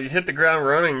 or you hit the ground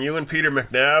running. You and Peter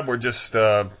McNabb were just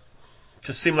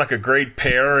seemed like a great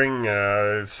pairing.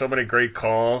 So many great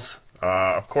calls.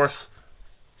 Of course,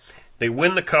 they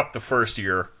win the cup the first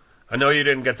year. I know you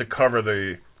didn't get to call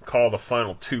the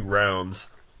final 2 rounds.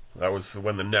 That was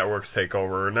when the networks take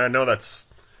over, and I know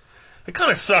it kind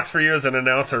of sucks for you as an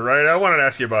announcer, right? I wanted to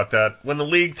ask you about that. When the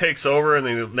league takes over and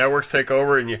the networks take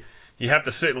over, and you have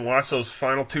to sit and watch those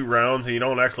final 2 rounds, and you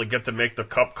don't actually get to make the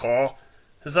cup call.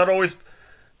 Is that always?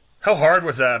 How hard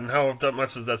was that, and how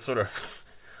much does that sort of?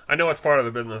 I know it's part of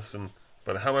the business,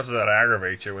 but how much does that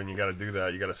aggravate you when you got to do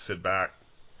that? You got to sit back.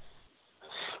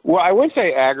 Well, I wouldn't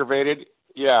say aggravated.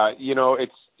 Yeah,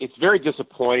 it's very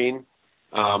disappointing.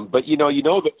 But you know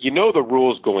the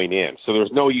rules going in, so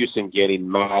there's no use in getting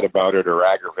mad about it or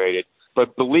aggravated.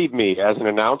 But believe me, as an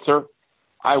announcer,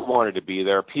 I wanted to be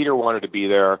there. Peter wanted to be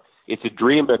there. It's a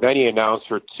dream of any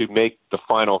announcer to make the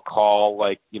final call,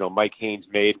 like Mike Haynes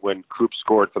made when Krupp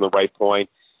scored from the right point,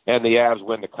 and the Avs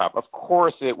win the cup. Of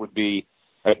course, it would be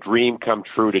a dream come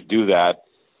true to do that.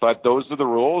 But those are the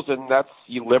rules, and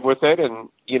you live with it, and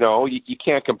you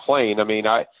can't complain. I mean,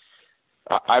 I'd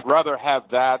rather have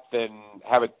that than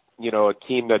have a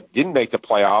team that didn't make the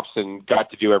playoffs and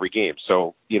got to do every game.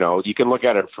 So you can look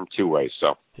at it from 2 ways.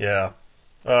 So yeah,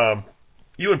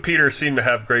 you and Peter seem to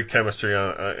have great chemistry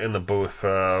in the booth.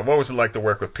 What was it like to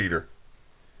work with Peter?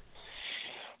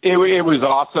 It was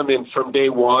awesome, and from day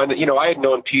one, I had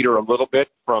known Peter a little bit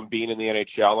from being in the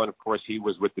NHL, and of course he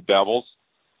was with the Devils,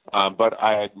 but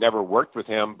I had never worked with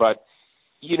him. But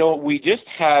we just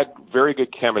had very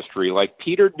good chemistry. Like,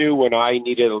 Peter knew when I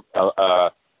needed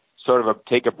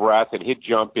take a breath, and he'd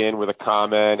jump in with a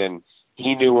comment, and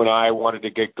he knew when I wanted to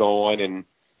get going. And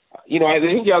I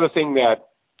think the other thing that,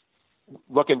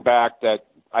 looking back, that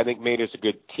I think made us a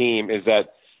good team is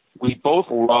that we both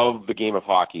love the game of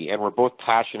hockey, and we're both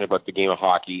passionate about the game of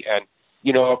hockey. And,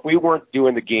 if we weren't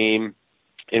doing the game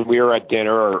and we were at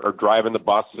dinner or driving the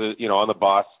bus, on the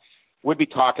bus, we'd be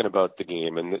talking about the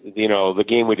game and, the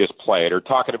game we just played, or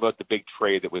talking about the big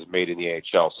trade that was made in the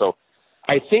AHL. So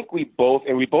I think we both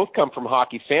come from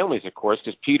hockey families, of course,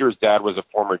 because Peter's dad was a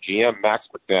former GM, Max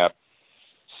McNabb.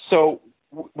 So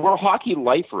we're hockey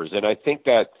lifers, and I think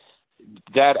that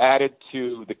added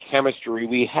to the chemistry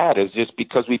we had is just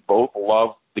because we both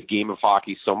love the game of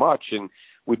hockey so much, and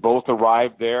we both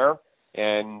arrived there,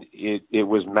 and it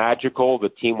was magical, the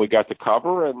team we got to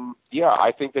cover. And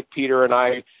I think that Peter and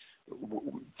I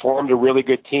formed a really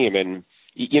good team. And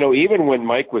even when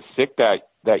Mike was sick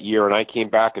that year and I came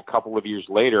back a couple of years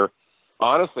later,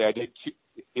 honestly, I did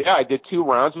 2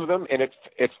 rounds with him, and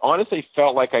it's honestly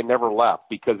felt like I never left,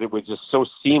 because it was just so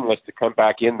seamless to come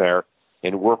back in there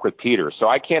and work with Peter. So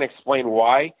I can't explain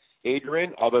why,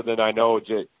 Adrian, other than I know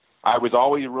I was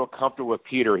always real comfortable with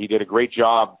Peter. He did a great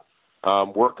job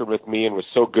working with me and was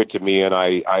so good to me, and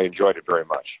I enjoyed it very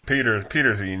much.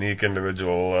 Peter's a unique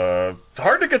individual.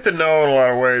 Hard to get to know in a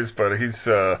lot of ways, but he's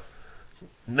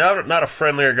not a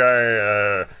friendlier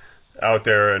guy out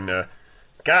there. And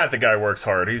God, the guy works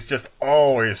hard. He's just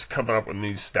always coming up with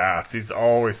these stats. He's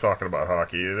always talking about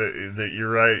hockey.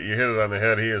 You're right. You hit it on the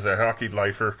head. He is a hockey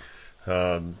lifer.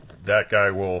 That guy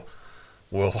will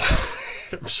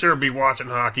I'm sure be watching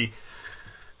hockey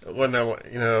whenever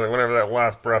that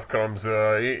last breath comes.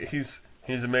 He's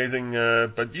amazing.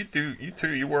 But you too.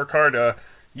 You work hard. The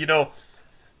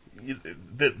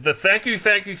thank you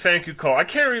call. I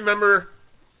can't remember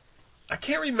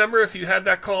if you had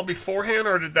that call beforehand,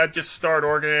 or did that just start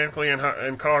organically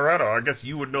in Colorado. I guess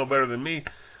you would know better than me.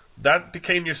 That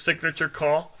became your signature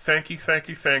call. Thank you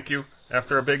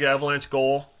after a big Avalanche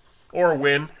goal or a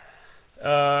win.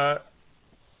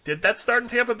 Did that start in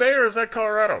Tampa Bay, or is that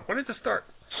Colorado? When did it start?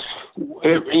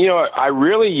 I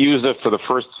really used it for the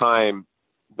first time.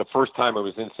 The first time I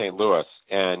was in St. Louis,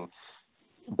 and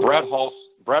Brett Hull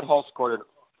scored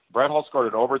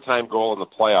an overtime goal in the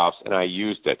playoffs, and I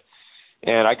used it.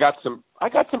 And I got some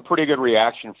pretty good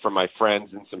reaction from my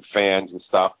friends and some fans and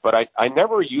stuff, but I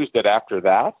never used it after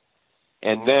that.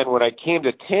 And then when I came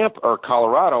to Tampa or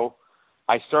Colorado,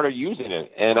 I started using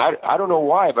it, and I don't know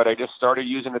why, but I just started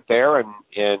using it there, and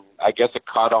I guess it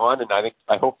caught on, and I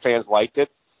hope fans liked it.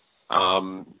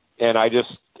 And I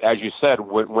just, as you said,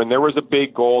 when there was a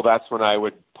big goal, that's when I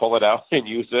would pull it out and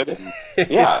use it. And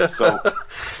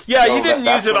you didn't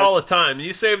use it all the time.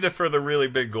 You saved it for the really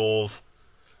big goals,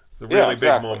 the really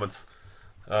big moments.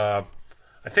 I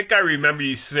think I remember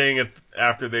you saying it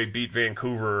after they beat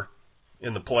Vancouver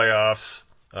in the playoffs.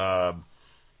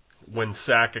 When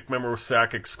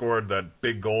Sakic scored that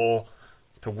big goal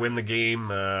to win the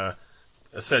game,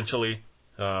 essentially,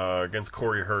 against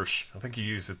Corey Hirsch. I think you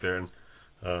used it there.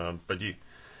 But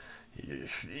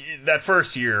that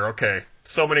first year, okay,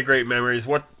 so many great memories.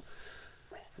 What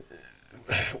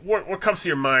comes to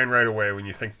your mind right away when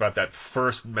you think about that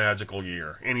first magical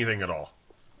year? Anything at all?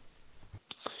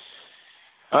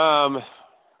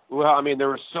 Well, I mean, there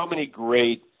were so many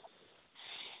great.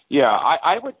 Yeah,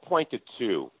 I would point to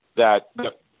 2. That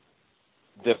the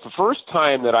first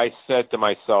time that I said to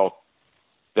myself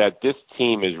that this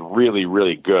team is really,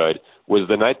 really good was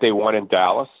the night they won in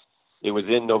Dallas. It was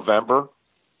in November,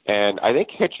 and I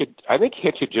think Hitch had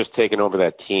just taken over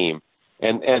that team,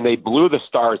 and they blew the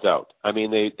Stars out. I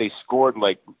mean, they scored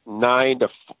like 9-4,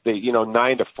 9-3. I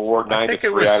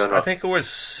don't know. I think it was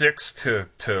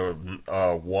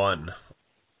 6-1.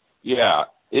 Yeah.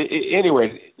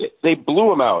 Anyway, they blew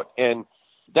them out, and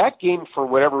that game, for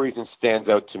whatever reason, stands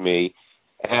out to me.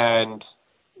 And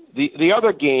the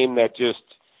other game that just,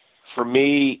 for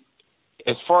me,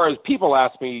 as far as people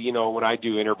ask me, when I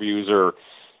do interviews or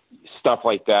stuff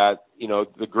like that,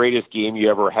 the greatest game you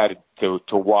ever had to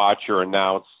watch or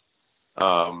announce,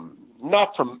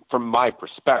 not from my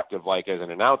perspective, like as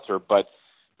an announcer, but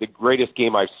the greatest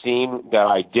game I've seen that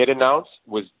I did announce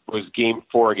was Game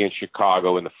 4 against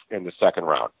Chicago in the second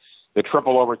round. The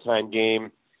triple overtime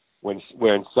game, when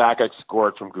Sakic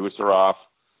scored from Gusarov.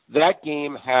 That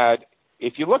game had,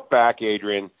 if you look back,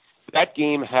 Adrian, that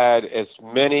game had as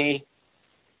many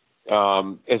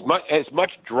as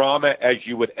much drama as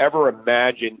you would ever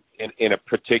imagine in a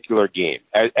particular game.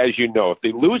 As you know, if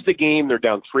they lose the game, they're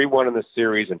down 3-1 in the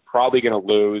series and probably going to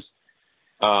lose.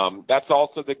 That's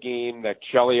also the game that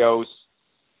Chelios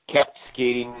kept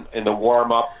skating in the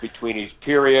warm-up between each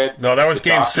period. No, that was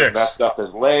Game 6. Messed up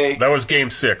his leg. That was Game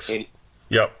 6.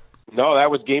 Yep. No,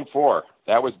 that was Game 4.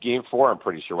 That was Game 4, I'm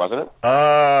pretty sure, wasn't it?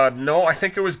 No, I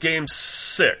think it was Game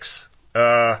 6.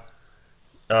 Wait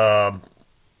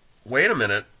a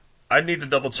minute. I need to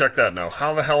double-check that now.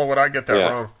 How the hell would I get that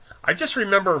wrong? I just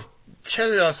remember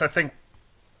Chelios, I think,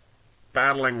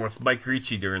 battling with Mike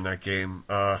Ricci during that game.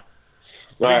 I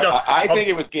think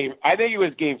it was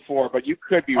Game 4, but you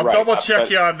could be right. I'll double check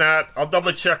you on that. I'll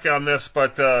double check you on this,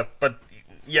 but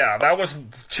yeah, that was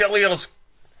Chelios,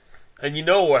 and you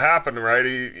know what happened,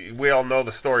 right? We all know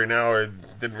the story now.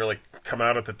 It didn't really come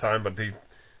out at the time, but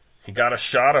he got a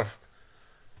shot of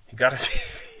he got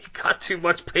too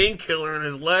much painkiller in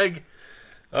his leg.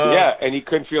 And he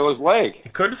couldn't feel his leg. He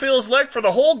couldn't feel his leg for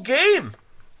the whole game.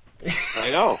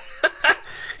 I know.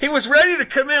 He was ready to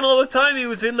come in all the time. He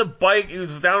was in the bike. He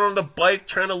was down on the bike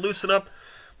trying to loosen up.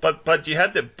 But you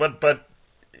had to.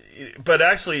 But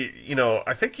actually, you know,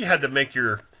 I think you had to make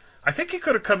your. I think he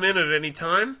could have come in at any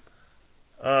time.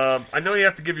 I know you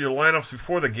have to give your lineups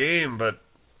before the game, but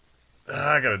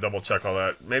I got to double check all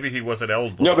that. Maybe he wasn't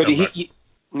eligible.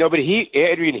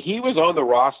 Adrian, he was on the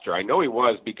roster. I know he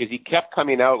was because he kept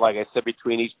coming out, like I said,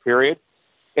 between each period.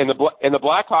 And the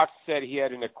Blackhawks said he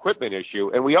had an equipment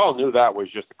issue, and we all knew that was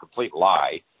just a complete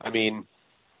lie. I mean,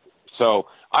 so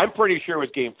I'm pretty sure it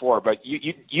was Game 4, but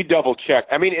you double check.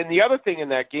 I mean, and the other thing in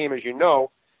that game, as you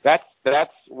know, that's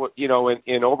what, you know,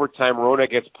 in overtime, Rona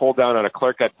gets pulled down on a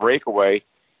clear cut breakaway.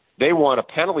 They want a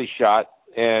penalty shot,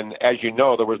 and as you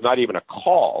know, there was not even a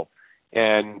call.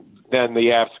 And then the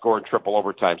Avs scored in triple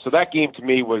overtime. So that game to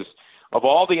me was, of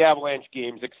all the Avalanche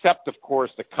games, except, of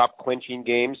course, the cup clinching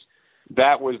games,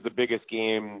 that was the biggest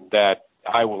game that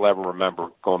I will ever remember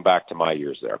going back to my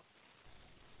years there.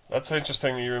 That's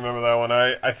interesting that you remember that one.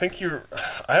 I think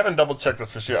I haven't double checked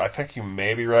this for sure. I think you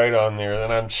may be right on there.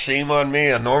 Then shame on me.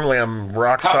 And normally I'm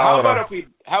rock solid. How about if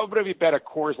we bet a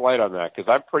Coors Light on that? Because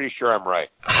I'm pretty sure I'm right.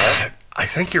 I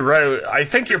think you're right. I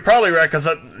think you're probably right because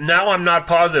now I'm not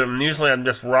positive. And usually I'm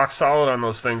just rock solid on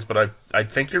those things. But I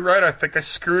think you're right. I think I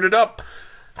screwed it up.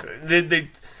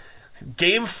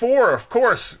 Game 4, of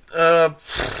course. How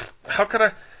could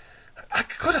I? I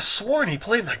could have sworn he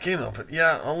played in that game, though. But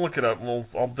yeah, I'll look it up.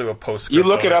 I'll do a post. You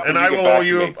look it up, and I will owe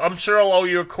you. I'm sure I'll owe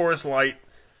you a Coors Light.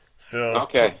 So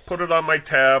okay, put it on my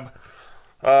tab.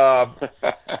 I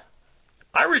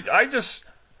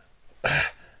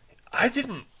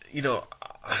didn't. You know,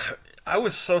 I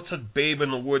was such a babe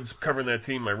in the woods covering that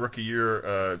team my rookie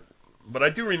year. But I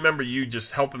do remember you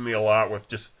just helping me a lot with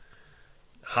just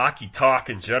hockey talk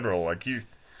in general. Like you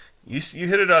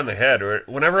hit it on the head. Or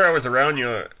whenever I was around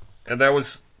you. And that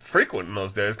was frequent in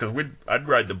those days because I'd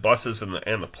ride the buses and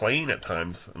the plane at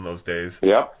times in those days.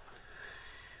 Yeah.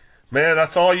 Man,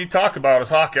 that's all you talk about is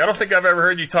hockey. I don't think I've ever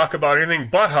heard you talk about anything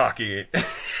but hockey.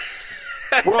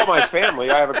 Well, my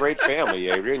family. I have a great family,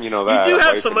 Adrian. You know that. You do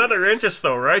have some other interests,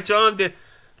 though, right, John?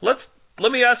 Let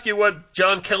me ask you what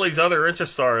John Kelly's other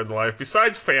interests are in life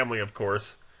besides family, of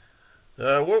course.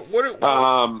 I think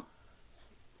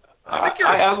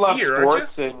you're a skier, aren't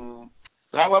you?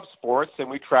 I love sports, and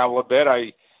we travel a bit.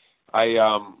 I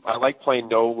like playing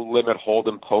no limit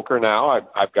hold'em poker now.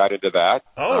 I've got into that.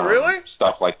 Oh, really?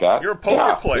 Stuff like that. You're a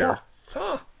poker player. Yeah.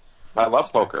 Huh. I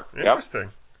love poker. Interesting.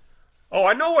 Yep. Oh,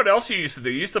 I know what else you used to do.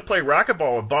 You used to play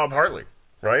racquetball with Bob Hartley,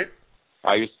 right?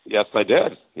 Yes, I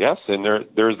did. Yes, and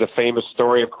there's the famous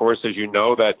story, of course, as you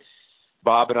know, that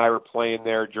Bob and I were playing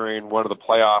there during one of the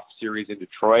playoff series in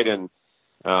Detroit, and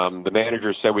the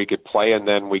manager said we could play, and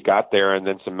then we got there, and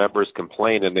then some members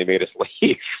complained, and they made us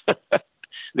leave.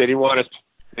 They didn't want us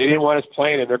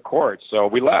playing in their court, so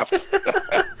we left.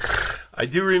 I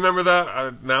do remember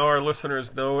that. Now our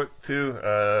listeners know it too.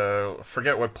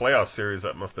 Forget what playoff series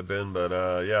that must have been, but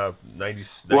yeah, 90.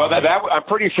 Well, I'm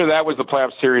pretty sure that was the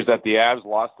playoff series that the Avs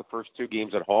lost the first 2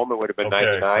 games at home. It would have been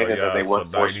 99, and then they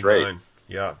won 4 straight.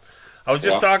 Yeah, I was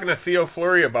just talking to Theo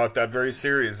Fleury about that very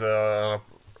series.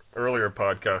 Earlier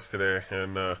podcast today,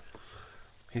 and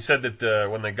he said that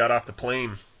when they got off the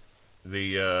plane,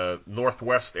 the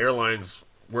Northwest Airlines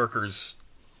workers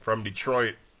from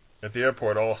Detroit at the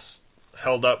airport all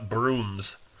held up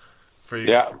brooms for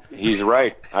you. Yeah, he's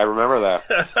right. I remember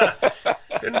that.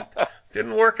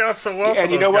 Didn't work out so well. And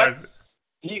for you know guys. What?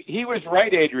 He was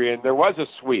right, Adrian. There was a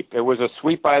sweep. It was a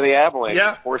sweep by the Avalanche.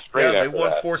 Yeah, 4 straight. Yeah, they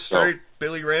won that. 4 straight. So.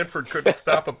 Billy Ranford couldn't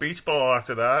stop a beach ball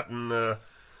after that, and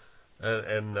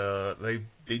and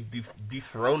they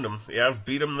dethroned them. The Avs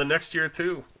beat them the next year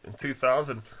too in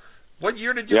 2000. What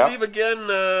year did you leave again?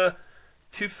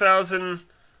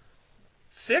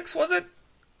 2006 was it?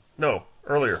 No,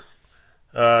 earlier.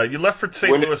 You left for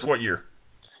St. Louis what year?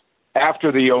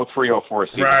 After the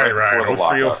 03-04 season. Right,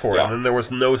 03-04. Yeah. And then there was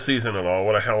no season at all.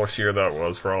 What a hellish year that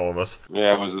was for all of us.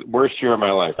 Yeah, it was the worst year of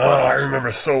my life. Oh, I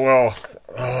remember so well.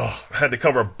 Oh, I had to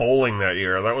cover bowling that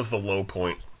year. That was the low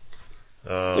point.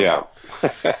 Yeah.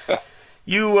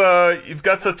 You've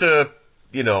got such a,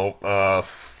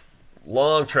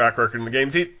 long track record in the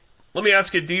game. Let me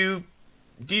ask you, do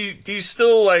you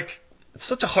still, like, it's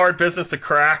such a hard business to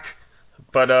crack,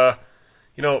 but,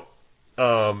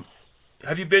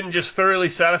 have you been just thoroughly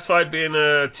satisfied being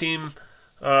a team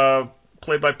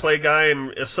play-by-play guy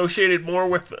and associated more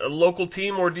with a local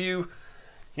team, or do you,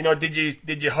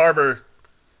 did you harbor,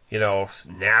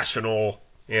 national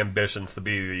ambitions to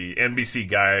be the NBC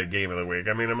guy at Game of the Week?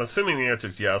 I mean, I'm assuming the answer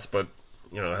is yes, but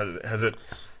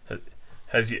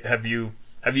have you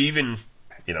even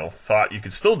thought you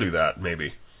could still do that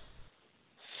maybe?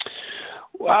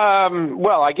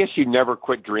 Well, I guess you never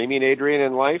quit dreaming, Adrian,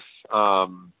 in life.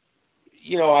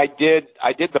 I did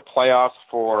the playoffs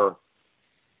for,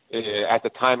 at the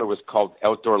time it was called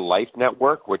Outdoor Life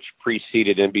Network, which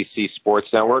preceded NBC Sports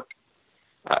Network.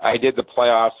 I did the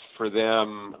playoffs for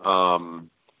them.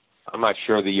 I'm not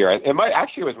sure the year. It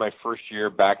was my first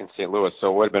year back in St. Louis,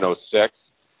 so it would have been 2006.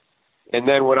 And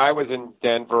then when I was in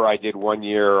Denver, I did 1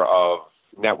 year of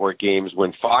network games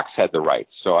when Fox had the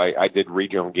rights. So I did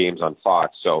regional games on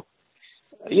Fox. So,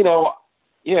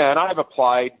 and I've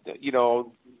applied,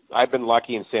 I've been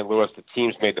lucky in St. Louis. The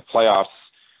teams made the playoffs.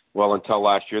 Well, until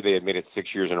last year, they had made it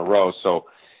 6 years in a row. So,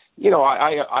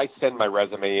 I send my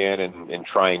resume in and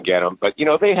try and get them. But,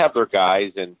 they have their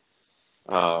guys. And,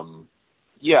 I'm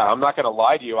not going to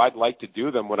lie to you. I'd like to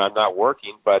do them when I'm not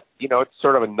working. But, it's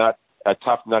sort of a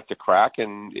tough nut to crack.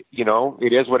 And,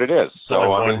 it is what it is.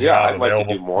 So, I'd like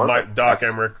to do more. Doc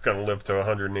Emmerich going to live to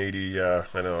 180,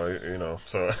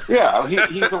 so. Yeah,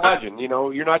 he's a legend.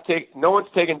 No one's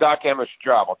taking Doc Emmerich's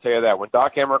job, I'll tell you that. When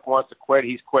Doc Emmerich wants to quit,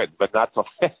 he's quitting, but not so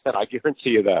fast. I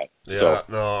guarantee you that. Yeah,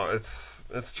 no, it's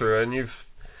true. And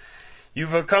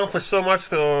you've accomplished so much,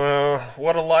 though.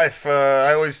 What a life.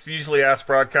 I always usually ask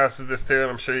broadcasters this, too, and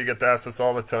I'm sure you get asked this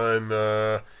all the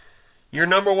time. Your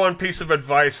number one piece of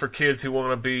advice for kids who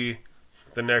want to be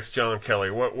the next John Kelly,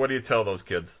 what do you tell those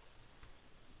kids?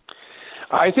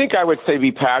 I think I would say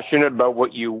be passionate about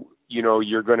what you're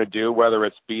going to do, whether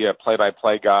it's be a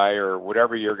play-by-play guy or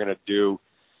whatever you're going to do.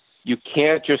 You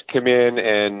can't just come in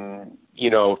and,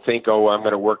 think, I'm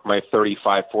going to work my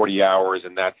 35, 40 hours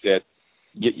and that's it.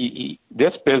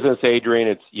 This business,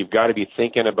 Adrian, you've got to be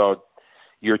thinking about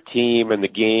your team and the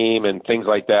game and things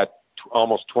like that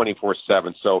almost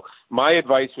 24/7. So my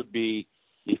advice would be,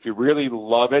 if you really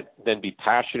love it, then be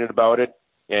passionate about it,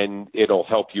 and it'll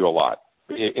help you a lot.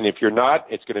 And if you're not,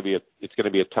 it's going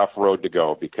to be a tough road to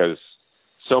go, because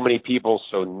so many people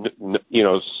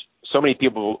know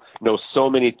so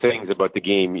many things about the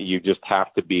game. You just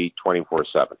have to be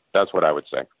 24/7. That's what I would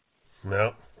say.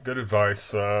 Well, good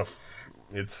advice.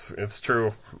 It's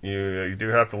true. You do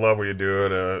have to love what you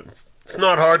do. It's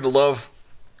not hard to love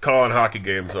calling hockey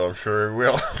games, though. I'm sure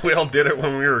we all did it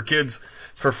when we were kids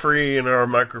for free in our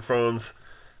microphones,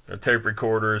 our tape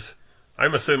recorders.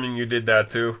 I'm assuming you did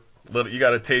that too. You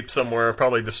got a tape somewhere,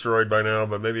 probably destroyed by now,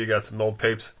 but maybe you got some old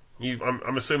tapes.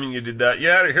 I'm assuming you did that. You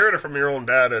had to hear it from your own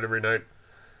dad every night.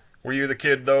 Were you the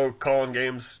kid, though, calling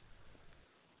games?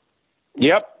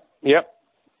 Yep.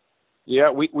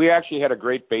 Yeah, we actually had a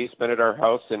great basement at our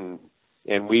house, and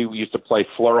we used to play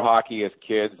floor hockey as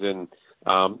kids. And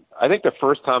I think the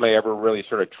first time I ever really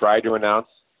sort of tried to announce,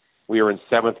 we were in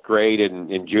 7th grade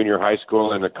in junior high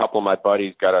school, and a couple of my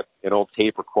buddies got an old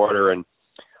tape recorder, and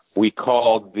we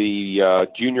called the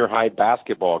junior high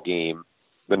basketball game,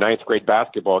 the 9th grade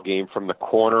basketball game, from the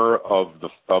corner of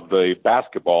the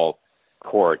basketball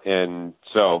court. And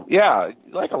so, yeah,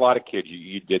 like a lot of kids,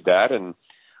 you did that. And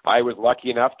I was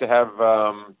lucky enough to have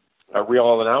a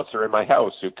real announcer in my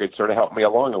house who could sort of help me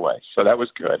along the way. So that was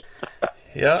good.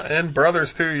 Yeah, and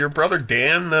brothers, too. Your brother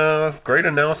Dan, great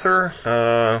announcer.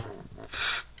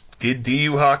 Did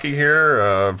DU hockey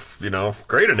here.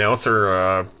 Great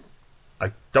announcer.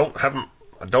 I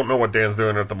don't know what Dan's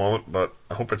doing at the moment, but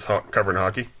I hope it's covering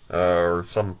hockey or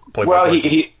some play. Well,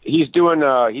 he's doing.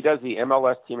 He does the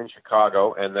MLS team in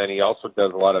Chicago, and then he also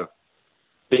does a lot of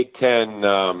Big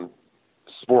Ten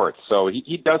sports. So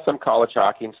he does some college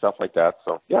hockey and stuff like that.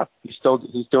 So yeah, he's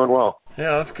doing well.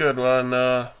 Yeah, that's good.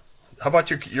 Well, how about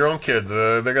your own kids?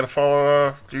 They're gonna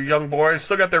follow your young boys.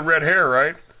 Still got their red hair,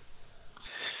 right?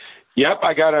 Yep,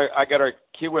 I got a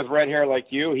kid with red hair like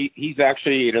you. He's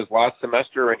actually in his last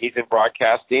semester and he's in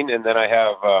broadcasting. And then I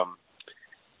have,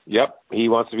 he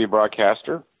wants to be a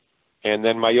broadcaster. And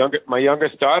then my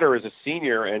youngest daughter is a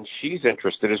senior and she's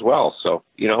interested as well. So,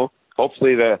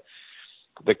 hopefully the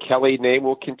Kelly name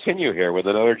will continue here with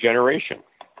another generation.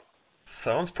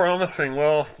 Sounds promising.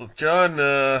 Well,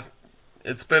 John,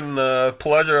 it's been a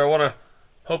pleasure. I want to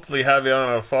hopefully have you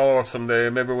on a follow-up someday.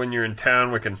 Maybe when you're in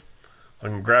town, I can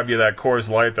grab you that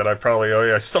Coors Light that I probably owe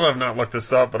you. I still have not looked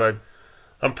this up, but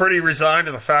I'm pretty resigned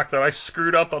to the fact that I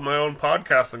screwed up on my own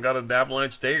podcast and got an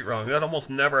Avalanche date wrong. That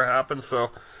almost never happens. So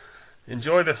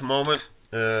enjoy this moment.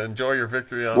 Enjoy your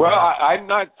victory on that. Well, I'm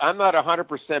not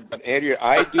 100%, but Adrian,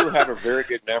 I do have a very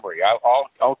good memory.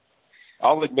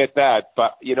 I'll admit that.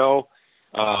 But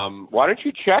why don't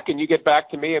you check and you get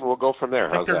back to me and we'll go from there. I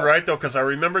think they're right though, because I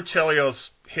remember Chelios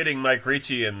hitting Mike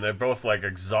Ricci and they're both like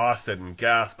exhausted and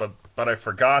gassed. But I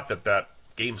forgot that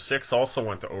Game 6 also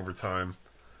went to overtime.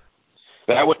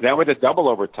 That went to double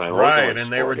overtime. Right,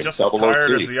 and they were just as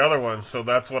tired as the other ones, so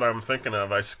that's what I'm thinking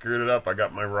of. I screwed it up. I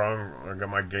got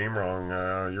my game wrong.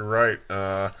 You're right.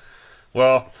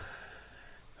 Well,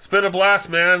 it's been a blast,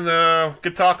 man.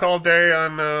 Could talk all day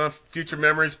on future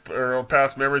memories or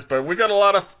past memories, but we got a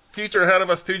lot of future ahead of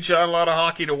us too, John. A lot of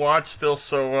hockey to watch still.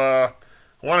 So I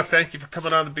want to thank you for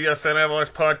coming on the BSN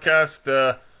Avalanche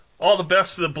podcast. All the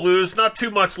best to the Blues. Not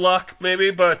too much luck,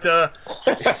 maybe, but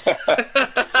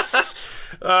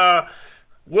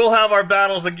we'll have our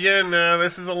battles again.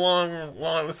 This is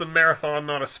this is a marathon,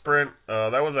 not a sprint.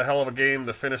 That was a hell of a game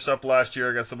to finish up last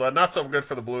year against the Blood. Not so good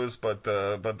for the Blues, but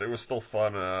it was still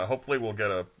fun. Hopefully we'll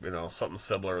get something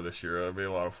similar this year. It'll be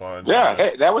a lot of fun. Yeah,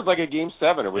 hey, that was like a Game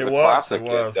 7. It was a classic. It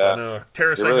was. I know.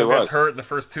 Tarasenko gets hurt in the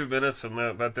first 2 minutes, and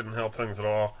that didn't help things at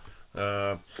all.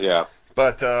 Yeah.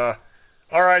 But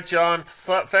all right, John.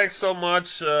 Thanks so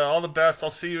much. All the best. I'll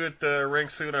see you at the rink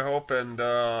soon, I hope, and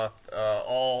all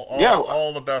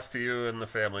the best to you and the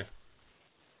family.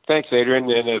 Thanks,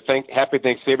 Adrian, and happy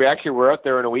Thanksgiving. Actually, we're out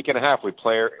there in a week and a half. We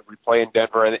play in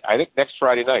Denver, I think next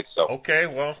Friday night. So okay,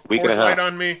 well, Coors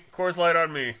Light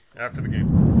on me after the game.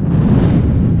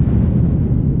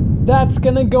 That's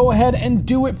going to go ahead and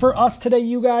do it for us today,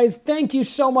 you guys. Thank you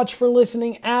so much for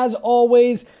listening, as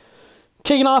always.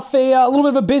 Kicking off a little bit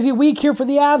of a busy week here for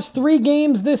the Avs. 3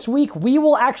 games this week. We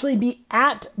will actually be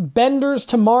at Bender's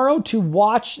tomorrow to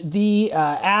watch the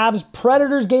Avs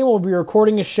Predators game. We'll be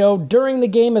recording a show during the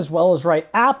game as well as right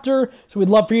after. So we'd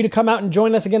love for you to come out and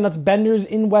join us again. That's Bender's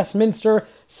in Westminster.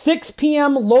 6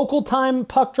 p.m. local time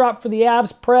puck drop for the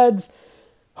Avs Preds.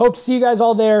 Hope to see you guys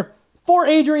all there. For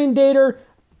Adrian Dater,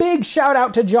 big shout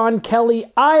out to John Kelly.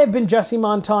 I have been Jesse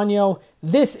Montano.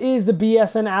 This is the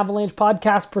BSN Avalanche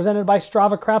podcast presented by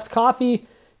Strava Craft Coffee.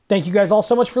 Thank you guys all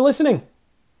so much for listening.